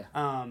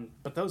 Yeah.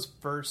 But those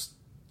first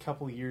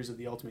couple years of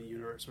the Ultimate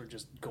Universe were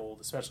just gold,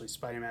 especially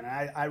Spider-Man.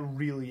 And I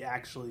really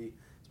actually,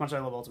 as much as I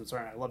love Ultimate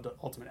Spider-Man, I loved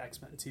Ultimate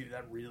X-Men too.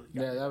 That really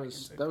got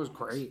that was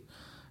great.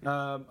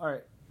 All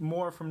right,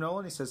 more from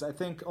Nolan. He says, I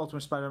think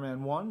Ultimate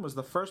Spider-Man 1 was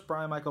the first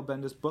Brian Michael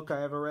Bendis book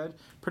I ever read.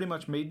 Pretty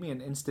much made me an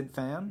instant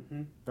fan.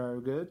 Mm-hmm. Very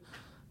good.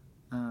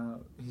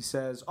 He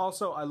says,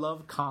 also, I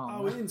love Kong.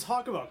 Oh, we didn't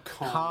talk about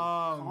Kong.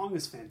 Kong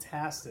is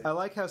fantastic. I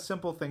like how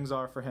simple things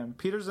are for him.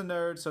 Peter's a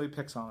nerd, so he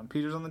picks on him.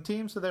 Peter's on the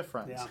team, so they're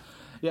friends.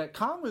 Yeah,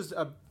 Kong was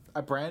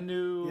a brand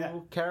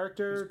new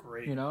character. It was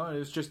great. It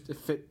was just,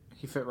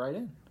 he fit right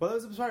in. Well, that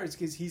was the part,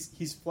 because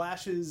he's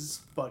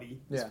Flash's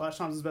buddy. He's Flash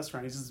Thompson's best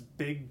friend. He's this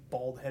big,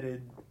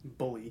 bald-headed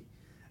bully.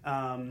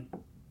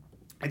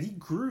 And he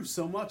grew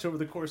so much over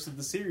the course of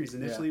the series.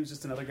 Initially, he was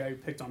just another guy who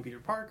picked on Peter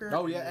Parker.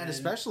 Oh, yeah, and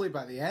especially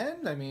by the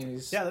end. I mean,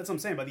 he's... Yeah, that's what I'm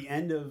saying. By the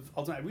end of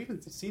Ultimate... We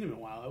haven't seen him in a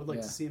while. I would like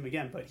to see him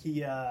again. But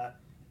he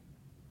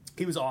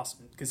was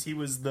awesome, because he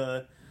was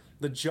the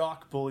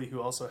jock bully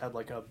who also had,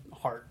 like, a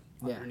heart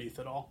underneath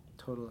it all.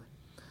 Totally.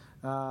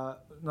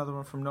 Another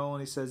one from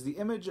Nolan. He says, the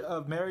image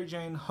of Mary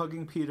Jane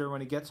hugging Peter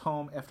when he gets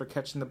home after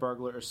catching the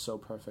burglar is so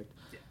perfect.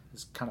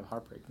 is kind of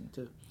heartbreaking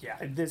too. Yeah,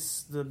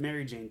 the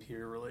Mary Jane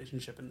Peter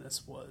relationship in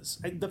this was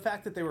the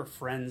fact that they were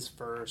friends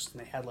first and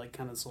they had like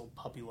kind of this little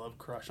puppy love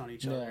crush on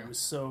each other. Yeah. It was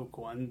so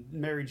cool. And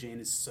Mary Jane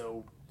is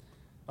so,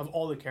 of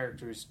all the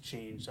characters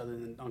changed other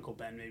than Uncle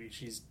Ben, maybe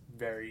she's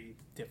very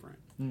different.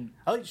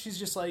 I like she's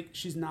just like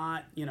she's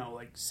not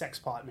like sex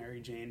pot Mary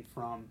Jane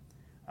from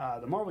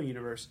the Marvel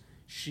universe.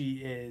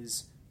 She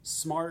is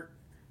smart.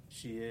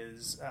 She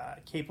is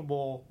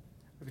capable.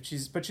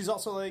 But she's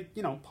also like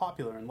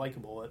popular and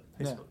likable at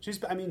high school.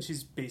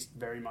 She's based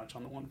very much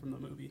on the one from the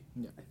movie.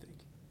 Yeah. I think.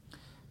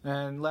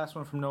 And last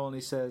one from Nolan,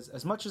 he says,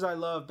 as much as I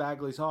love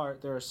Bagley's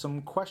art, there are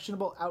some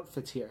questionable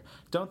outfits here.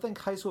 Don't think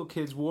high school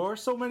kids wore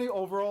so many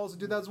overalls in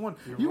 2001.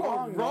 You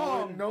are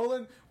wrong,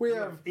 Nolan. We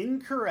have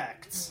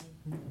incorrect.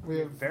 We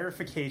have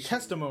verification.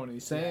 Testimony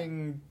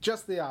saying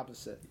just the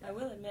opposite. I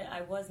will admit,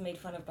 I was made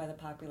fun of by the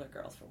popular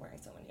girls for wearing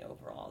so many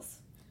overalls.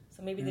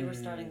 So maybe they were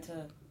starting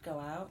to go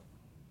out.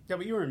 Yeah,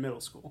 but you were in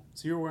middle school,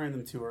 so you were wearing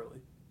them too early.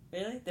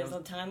 Really? There's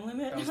no time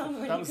limit on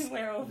when you can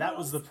wear overalls? That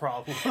was the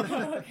problem.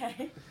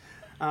 Okay.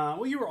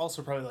 Well, you were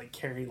also probably like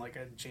carrying like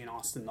a Jane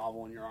Austen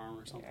novel in your arm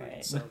or something.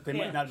 Right. So they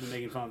might not have been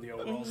making fun of the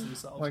overalls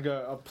themselves. Like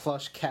a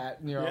plush cat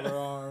in your other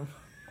arm.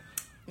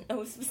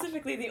 Oh,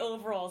 specifically the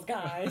overalls,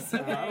 guys.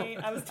 Okay,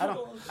 I was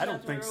told. I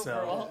don't think so.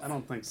 Overalls. I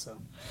don't think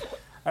so.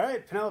 All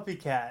right, Penelope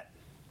Cat.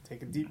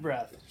 Take a deep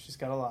breath. She's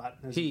got a lot.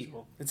 As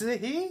usual. Is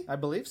it a he? I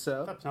believe I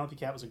so. thought Penelope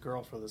Cat was a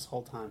girl for this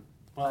whole time.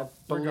 Well,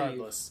 Believe.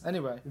 regardless.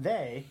 Anyway.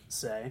 They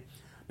say,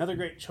 another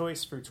great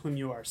choice for Twim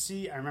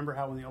URC. I remember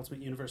how when the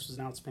Ultimate Universe was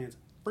announced, fans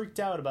freaked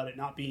out about it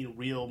not being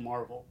real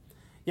Marvel.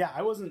 Yeah,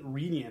 I wasn't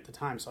reading it at the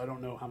time, so I don't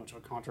know how much of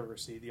a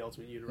controversy the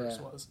Ultimate Universe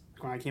was.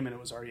 When I came in, it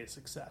was already a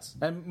success.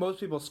 And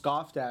most people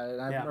scoffed at it.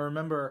 I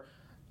remember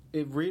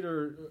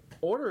reader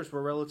orders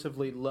were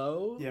relatively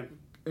low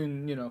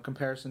in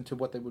comparison to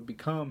what they would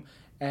become,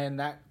 and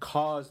that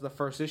caused the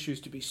first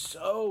issues to be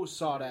so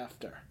sought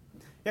after.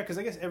 Yeah, because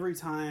I guess every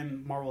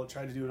time Marvel had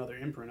tried to do another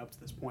imprint up to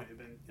this point, it had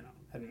been,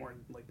 had more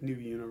like New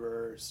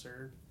Universe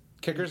or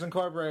Kickers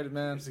Incorporated,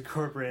 man. Kickers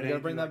Incorporated. You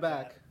gotta bring that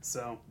back.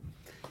 So,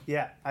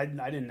 yeah, I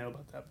didn't know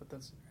about that, but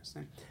that's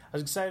interesting. I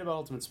was excited about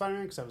Ultimate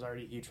Spider-Man because I was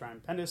already a huge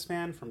Ryan Bendis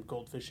fan from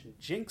Goldfish and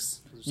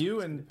Jinx. You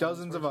and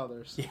dozens of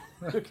others.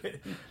 Yeah. Okay.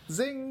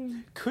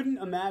 Zing! Couldn't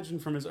imagine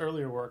from his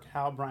earlier work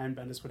how Brian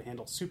Bendis would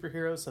handle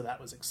superheroes, so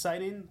that was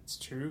exciting. It's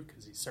true,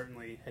 because he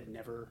certainly had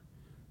never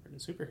written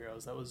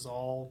superheroes. That was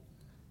all...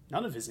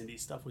 None of his indie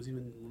stuff was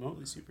even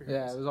remotely superheroes.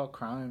 Yeah, it was all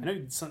crime. I know he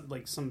did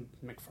some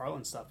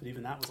McFarlane stuff, but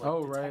even that was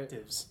like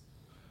detectives.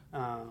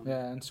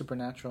 Yeah, and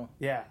Supernatural.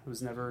 Yeah, it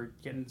was never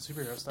getting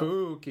superhero stuff.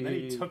 Spooky. Then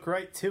he took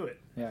right to it.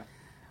 Yeah.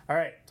 All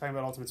right, talking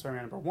about Ultimate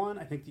Spider-Man #1,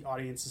 I think the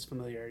audience's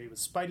familiarity with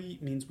Spidey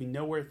means we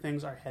know where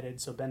things are headed,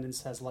 so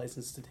Bendis has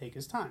license to take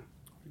his time.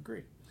 I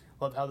agree.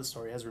 Love how the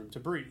story has room to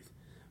breathe.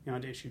 Moving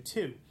on to issue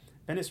 2.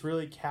 Bendis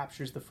really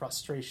captures the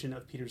frustration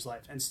of Peter's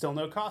life, and still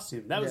no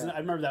costume. That was I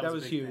remember that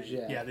was a big huge.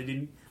 thing. Yeah, they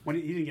didn't he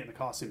didn't get in the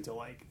costume until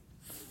like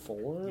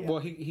 4. Yeah, well,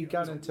 he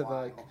got into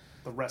like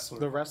the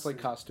wrestling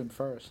costume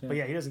first. Yeah. But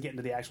yeah, he doesn't get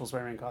into the actual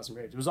Spider-Man costume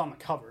page. It was on the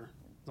cover.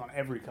 It was on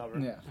every cover.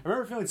 Yeah. I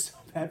remember feeling so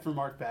bad for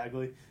Mark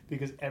Bagley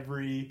because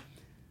every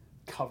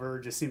cover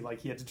just seemed like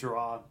he had to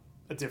draw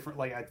a different.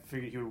 Like I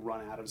figured he would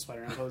run out of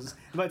Spider-Man poses.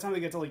 And by the time they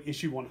get to like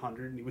issue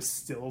 100, and he was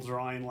still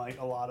drawing like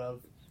a lot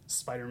of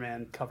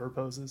Spider-Man cover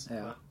poses.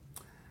 Yeah. But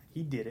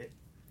he did it.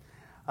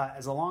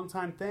 As a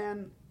longtime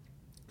fan,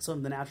 some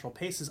of the natural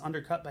pace is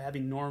undercut by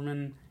having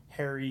Norman,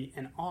 Harry,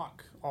 and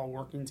Ock all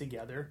working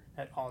together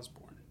at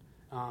Osborn.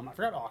 I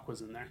forgot Ock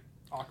was in there.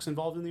 Ock's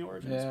involved in the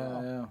origin as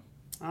well.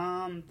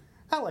 Yeah.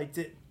 I liked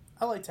it.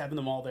 I liked having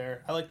them all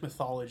there. I liked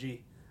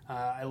mythology.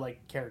 I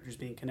like characters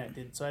being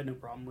connected, so I had no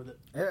problem with it.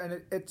 Yeah,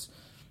 and it's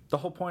the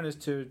whole point is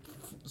to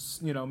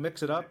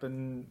mix it up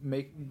and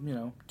make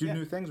do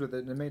new things with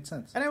it, and it made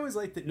sense. And I always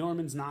like that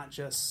Norman's not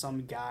just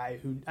some guy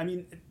who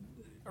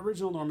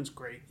original Norman's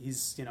great.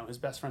 He's his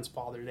best friend's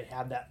father. They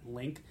have that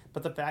link,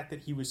 but the fact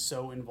that he was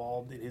so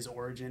involved in his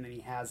origin and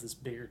he has this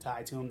bigger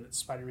tie to him that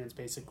Spider-Man's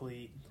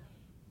basically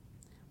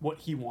what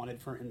he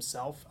wanted for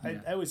himself.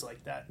 Yeah. I always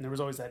liked that, and there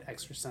was always that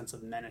extra sense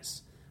of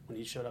menace when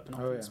he showed up in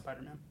Ultimate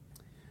Spider-Man.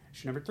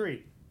 Issue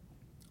 #3.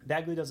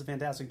 Bagley does a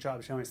fantastic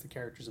job showing us the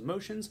character's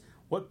emotions.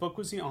 What book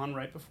was he on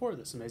right before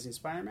this? Amazing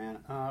Spider-Man?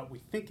 We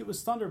think it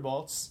was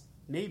Thunderbolts.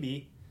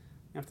 Maybe.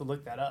 You have to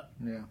look that up.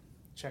 Yeah.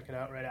 Check it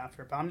out right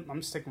after. But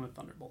I'm sticking with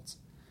Thunderbolts.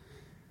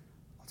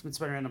 Ultimate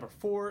Spider-Man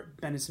 #4.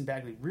 Bendis and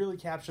Bagley really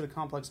capture the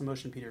complex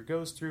emotion Peter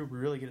goes through. We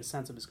really get a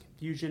sense of his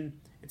confusion.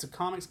 It's a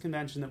comics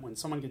convention that when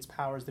someone gets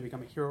powers, they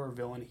become a hero or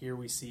villain. Here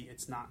we see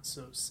it's not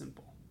so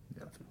simple.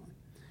 Yeah. Definitely.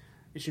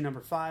 Issue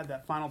 #5.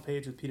 That final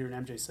page with Peter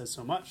and MJ says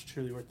so much.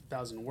 Truly worth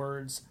 1,000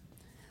 words.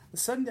 The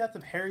sudden death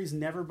of Harry's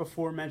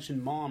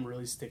never-before-mentioned mom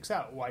really sticks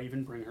out. Why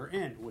even bring her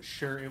in? Was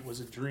sure it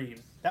was a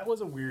dream. That was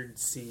a weird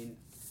scene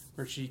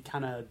where she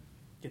kind of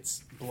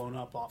gets blown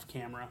up off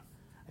camera.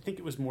 I think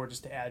it was more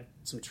just to add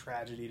some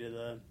tragedy to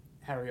the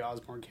Harry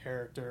Osborn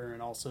character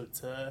and also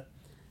to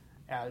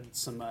add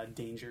some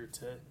danger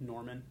to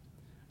Norman.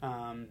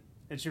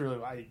 And she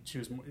really, she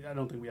was. I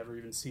don't think we ever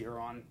even see her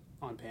on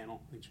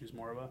panel. I think she was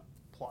more of a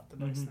plot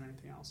device than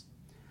anything else.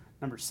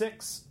 Number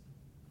 6.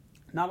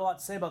 Not a lot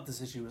to say about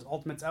this issue. As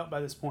Ultimate's out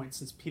by this point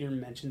since Peter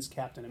mentions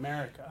Captain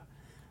America.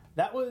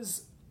 That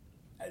was.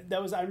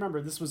 I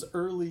remember this was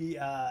early.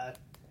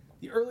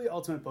 The early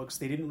Ultimate books,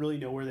 they didn't really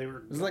know where they were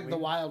going. It was like the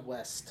Wild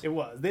West. It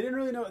was. They didn't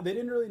really know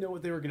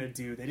what they were going to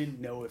do. They didn't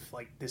know if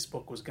like this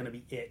book was going to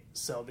be it.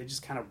 So they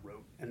just kind of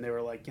wrote, and they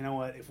were like, you know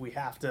what? If we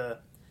have to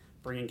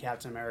bring in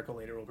Captain America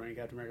later, we'll bring in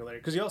Captain America later.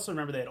 Because you also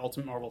remember they had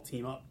Ultimate Marvel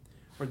Team Up,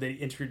 where they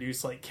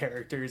introduced like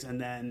characters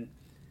and then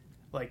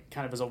like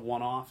kind of as a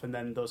one-off, and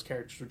then those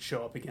characters would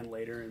show up again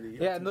later in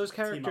the and those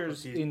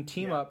characters in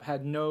Team Up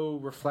had no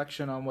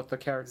reflection on what the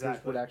characters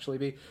would actually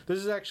be. This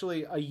is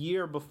actually a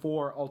year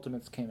before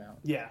Ultimates came out.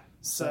 Yeah.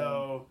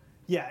 So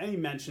any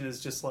mention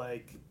is just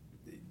like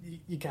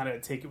you kind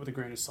of take it with a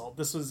grain of salt.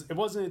 It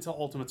wasn't until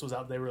Ultimates was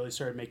out they really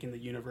started making the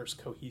universe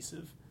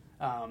cohesive.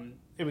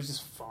 It was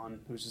just fun.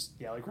 It was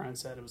just like Ryan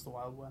said, it was the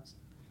Wild West.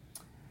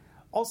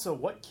 Also,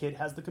 what kid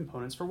has the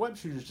components for web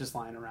shooters just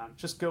lying around?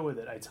 Just go with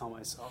it, I tell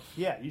myself.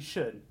 Yeah, you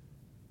should.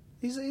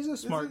 He's a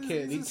smart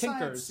kid. He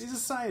tinkers. He's a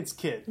science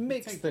kid. He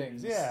makes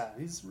things. Yeah,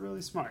 he's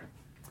really smart.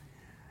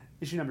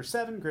 Issue number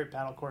 7, great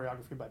battle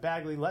choreography by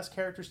Bagley. Less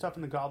character stuff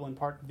in the Goblin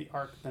part of the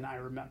arc than I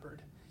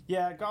remembered.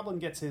 Yeah, Goblin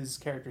gets his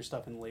character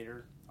stuff in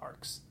later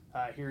arcs.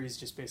 Here he's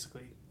just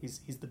basically, he's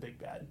the big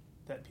bad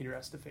that Peter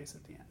has to face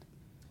at the end.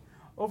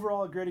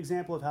 Overall, a great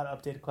example of how to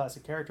update a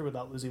classic character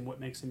without losing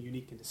what makes him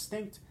unique and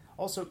distinct.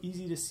 Also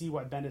easy to see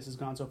why Bendis has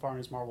gone so far in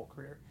his Marvel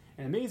career.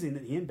 And amazing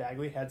that he and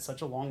Bagley had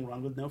such a long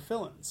run with no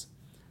fill-ins.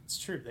 It's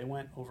true, they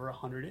went over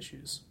 100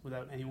 issues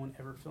without anyone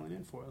ever filling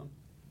in for them.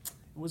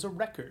 It was a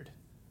record,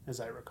 as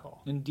I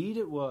recall. Indeed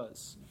it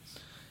was.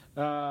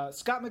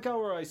 Scott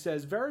McElroy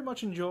says, very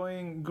much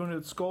enjoying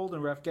Gunnar Skold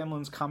and Ref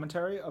Gemlin's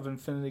commentary of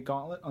Infinity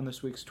Gauntlet on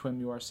this week's Twim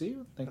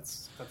URC.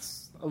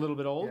 That's a little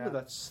bit old, but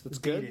that's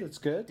good. That's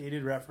good.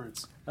 Dated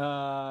reference.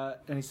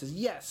 And he says,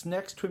 yes,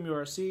 next Twim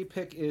URC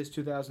pick is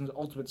 2000's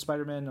Ultimate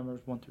Spider-Man numbers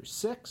 1 through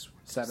 6.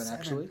 7,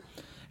 actually.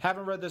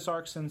 Haven't read this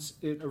arc since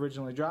it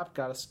originally dropped.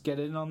 Got to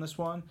get in on this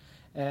one.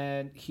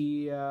 And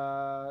he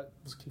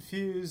was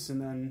confused,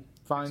 and then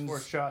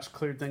Force Josh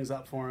cleared things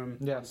up for him.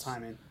 Yes. On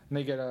timing. And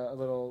they get a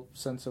little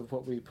sense of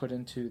what we put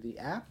into the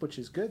app, which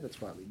is good.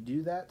 That's why we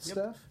do that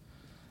stuff.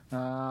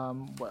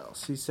 What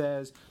else? He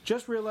says,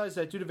 just realized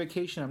that due to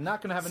vacation, I'm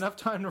not going to have enough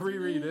time to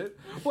reread it.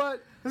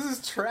 What? This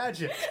is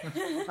tragic.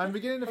 I'm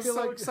beginning to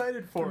feel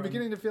excited for him.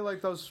 Beginning to feel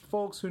like those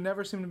folks who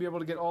never seem to be able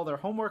to get all their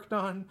homework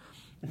done.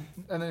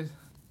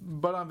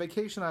 But on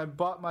vacation, I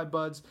bought my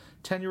bud's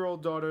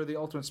 10-year-old daughter the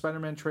Ultimate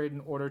Spider-Man trade in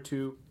order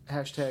to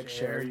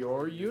 #share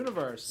your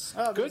universe.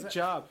 Oh, good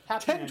job.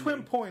 10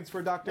 twin points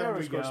for Dr.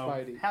 Underscore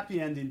Spidey.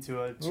 Happy ending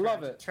to a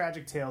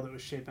tragic tale that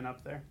was shaping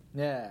up there.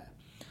 Yeah.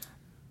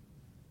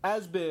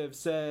 Asbiv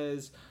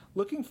says,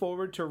 looking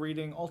forward to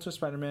reading Ultimate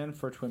Spider-Man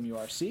for Twim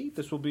URC.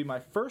 This will be my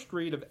first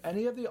read of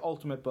any of the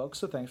Ultimate books,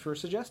 so thanks for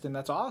suggesting.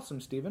 That's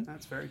awesome, Stephen.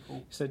 That's very cool.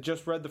 He said,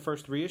 just read the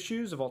first 3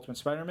 issues of Ultimate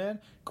Spider-Man.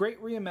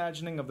 Great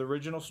reimagining of the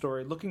original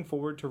story. Looking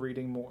forward to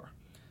reading more.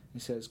 He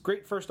says,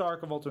 great first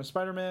arc of Ultimate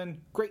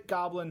Spider-Man. Great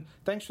Goblin.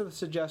 Thanks for the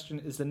suggestion.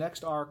 Is the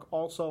next arc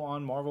also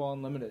on Marvel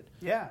Unlimited?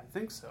 Yeah, I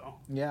think so.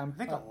 Yeah, I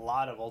think a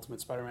lot of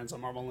Ultimate Spider-Man's on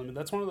Marvel Unlimited.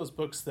 That's one of those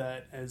books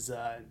that is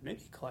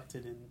maybe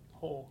collected in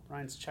whole.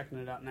 Ryan's checking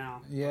it out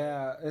now.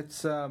 Yeah,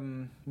 it's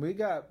we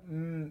got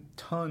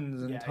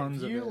tons and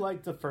tons of it. If you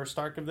like the first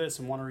arc of this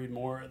and want to read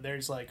more,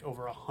 there's like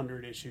over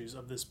 100 issues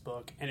of this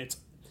book, and it's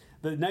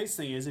the nice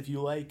thing is if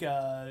you like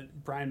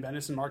Brian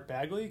Bendis and Mark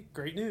Bagley,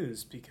 great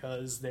news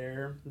because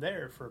they're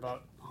there for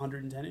about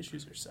 110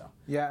 issues or so.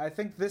 Yeah, I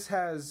think this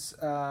has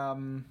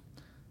 45.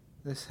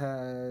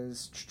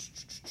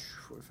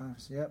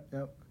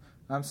 Yep.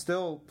 I'm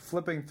still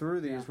flipping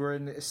through these. Yeah. We're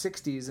in the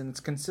 60s, and it's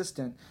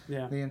consistent.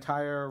 Yeah. The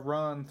entire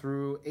run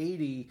through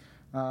 80.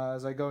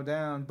 As I go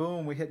down,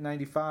 boom, we hit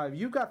 95.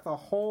 You got the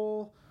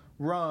whole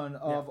run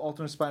of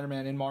Ultimate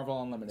Spider-Man in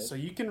Marvel Unlimited. So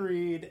you can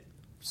read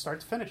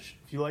start to finish.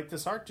 If you like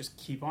this arc, just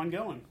keep on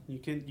going. You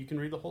can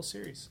read the whole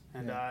series,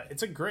 and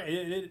it's a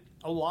great.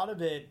 A lot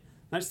of it.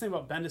 Nice thing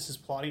about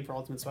Bendis' plotting for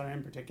Ultimate Spider-Man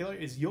in particular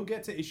is you'll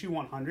get to issue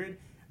 100,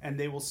 and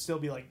they will still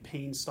be like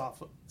paying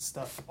stuff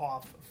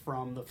off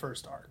from the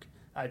first arc.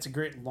 It's a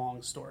great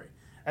long story.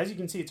 As you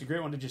can see, it's a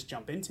great one to just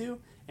jump into,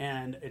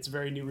 and it's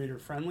very new reader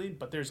friendly.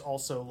 But there's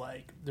also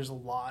there's a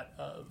lot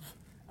of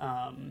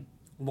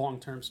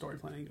long-term story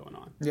planning going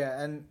on. Yeah,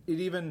 and it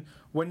even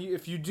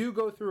if you do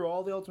go through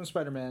all the Ultimate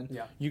Spider-Man,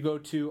 you go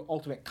to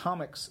Ultimate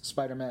Comics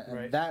Spider-Man,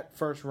 and that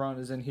first run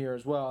is in here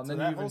as well. And so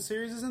then that whole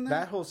series is in there.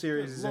 That whole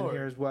series is in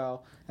here as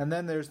well. And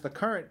then there's the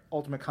current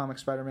Ultimate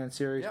Comics Spider-Man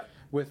series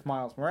with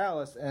Miles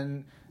Morales,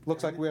 and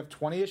looks like we have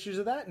 20 issues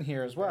of that in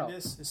here as well.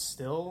 This is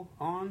still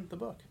on the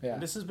book. Yeah.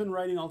 This has been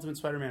writing Ultimate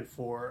Spider-Man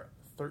for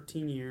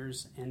 13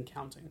 years and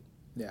counting.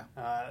 Yeah.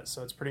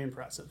 So it's pretty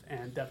impressive,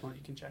 and definitely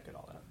you can check it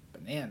all out.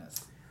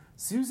 Bananas.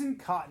 Susan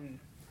Cotton.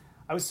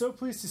 I was so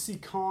pleased to see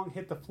Kong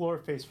hit the floor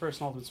face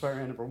first in Ultimate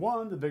Spider-Man number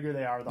 1. The bigger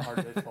they are, the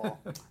harder they fall.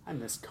 I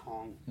miss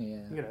Kong. Yeah.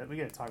 We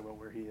gotta talk about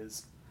where he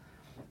is.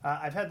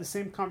 I've had the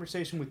same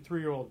conversation with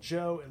 3-year-old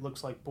Joe. It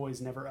looks like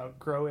boys never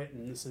outgrow it.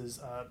 And this is,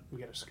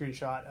 we got a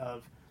screenshot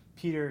of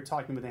Peter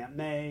talking with Aunt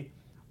May,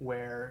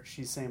 where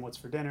she's saying, what's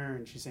for dinner?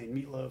 And she's saying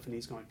meatloaf, and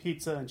he's going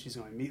pizza, and she's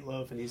going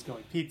meatloaf, and he's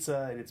going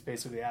pizza. And it's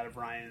basically out of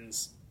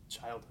Ryan's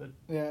childhood.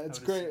 Yeah, it's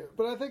great.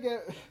 But I think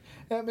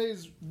Aunt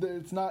May's,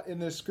 it's not in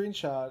this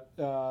screenshot.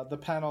 The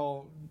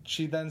panel,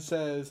 she then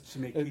says... She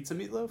make pizza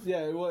meatloaf?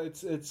 Yeah, well,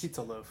 it's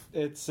pizza loaf.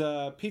 It's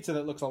pizza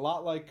that looks a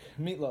lot like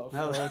meatloaf.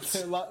 No,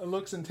 it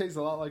looks and tastes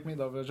a lot like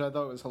meatloaf, which I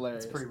thought was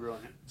hilarious. It's pretty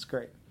brilliant. It's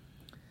great.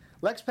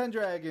 Lex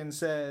Pendragon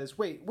says,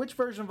 wait, which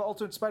version of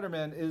Ultimate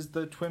Spider-Man is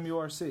the TWIM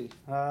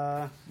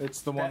URC?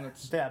 It's the one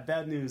that's... Yeah,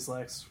 bad news,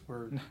 Lex.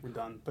 We're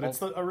done. But it's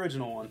the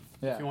original one,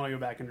 if you want to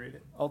go back and read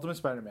it. Ultimate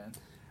Spider-Man.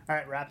 All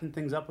right, wrapping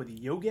things up with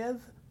Yogev.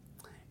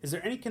 Is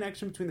there any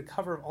connection between the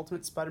cover of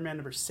Ultimate Spider-Man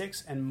number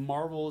 6 and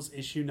Marvel's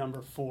issue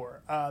number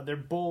 4? They're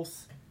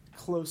both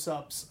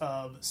close-ups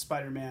of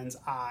Spider-Man's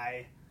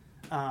eye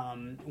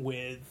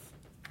with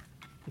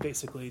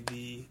basically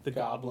the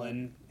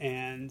Goblin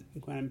and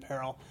Gwen in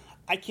peril.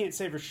 I can't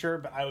say for sure,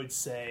 but I would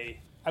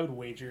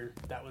wager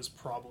that was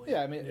probably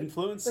an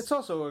influence. It's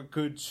also a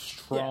good,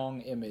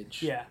 strong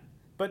image. Yeah.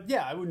 But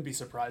yeah, I wouldn't be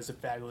surprised if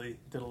Bagley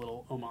did a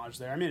little homage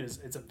there. I mean,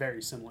 it's a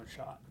very similar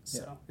shot,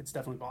 so it's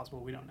definitely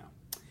possible. We don't know.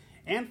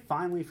 And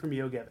finally, from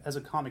Yogev, as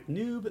a comic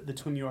noob, the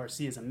TWIM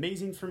URC is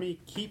amazing for me.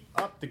 Keep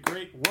up the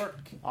great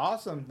work.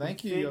 Awesome.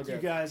 Thank you, Yogev.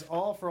 Thank you guys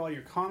all for all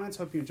your comments.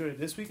 Hope you enjoyed it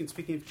this week. And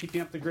speaking of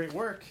keeping up the great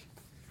work,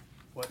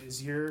 what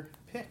is your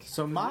pick?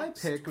 So my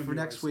pick for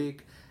next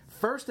week,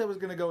 first I was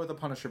going to go with a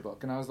Punisher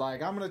book, and I was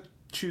like, I'm going to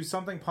choose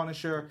something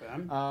Punisher.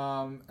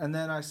 And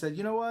then I said,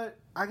 you know what?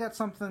 I got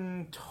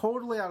something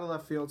totally out of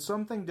left field,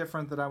 something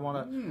different that I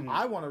want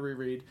to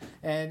reread,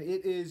 and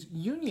it is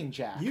Union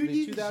Jack,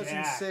 the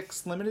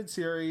 2006 limited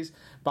series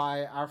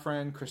by our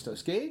friend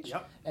Christos Gage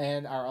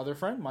and our other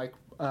friend Mike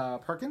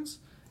Perkins.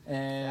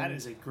 And that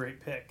is a great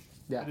pick.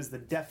 Yeah. That is the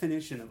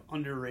definition of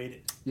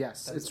underrated.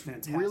 Yes, that it's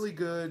fantastic. Really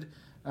good.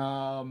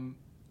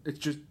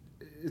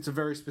 It's a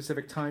very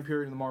specific time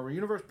period in the Marvel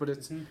Universe, but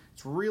it's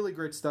really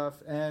great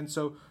stuff. And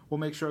so we'll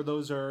make sure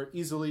those are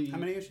easily... How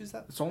many issues is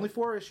that? It's only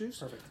 4 issues.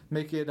 Perfect.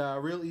 Make it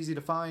real easy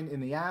to find in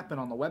the app and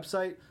on the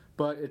website.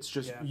 But it's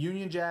just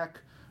Union Jack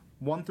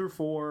 1 through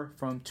 4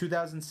 from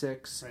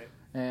 2006. Right.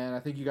 And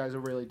I think you guys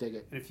will really dig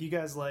it. And if you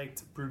guys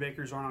liked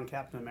Brubaker's run on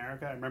Captain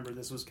America, I remember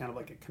this was kind of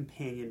like a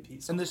companion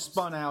piece. And this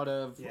spun out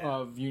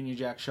of Union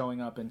Jack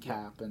showing up in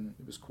Cap, and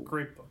it was cool.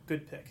 Great book.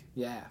 Good pick.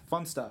 Yeah,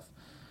 fun stuff.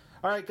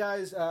 All right,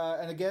 guys,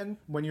 and again,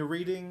 when you're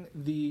reading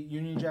the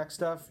Union Jack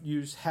stuff,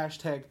 use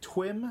hashtag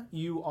TWIMURC,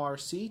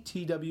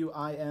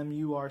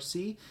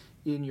 TWIMURC,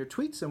 in your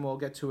tweets, and we'll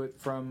get to it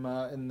from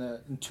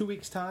in 2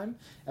 weeks' time,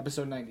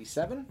 episode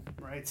 97.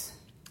 Right.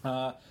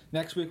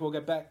 Next week, we'll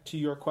get back to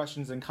your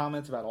questions and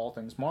comments about all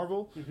things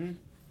Marvel.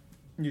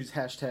 Use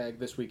hashtag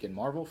This Week in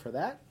Marvel for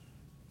that.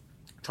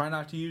 Try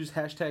not to use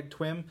hashtag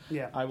TWIM.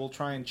 Yeah. I will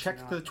try and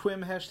check the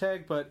TWIM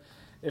hashtag, but...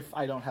 if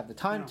I don't have the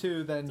time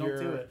to, then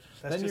your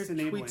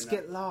tweets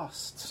get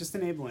lost. It's just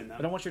enabling them.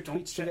 I don't want your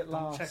tweets to get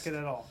lost. Don't check it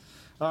at all.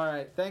 All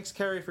right. Thanks,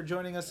 Kerry, for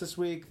joining us this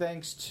week.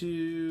 Thanks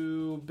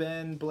to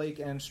Ben, Blake,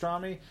 and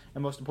Strami.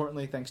 And most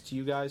importantly, thanks to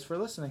you guys for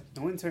listening.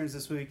 No interns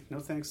this week. No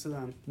thanks to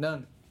them.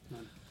 None.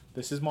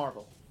 This is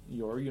Marvel,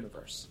 your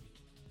universe.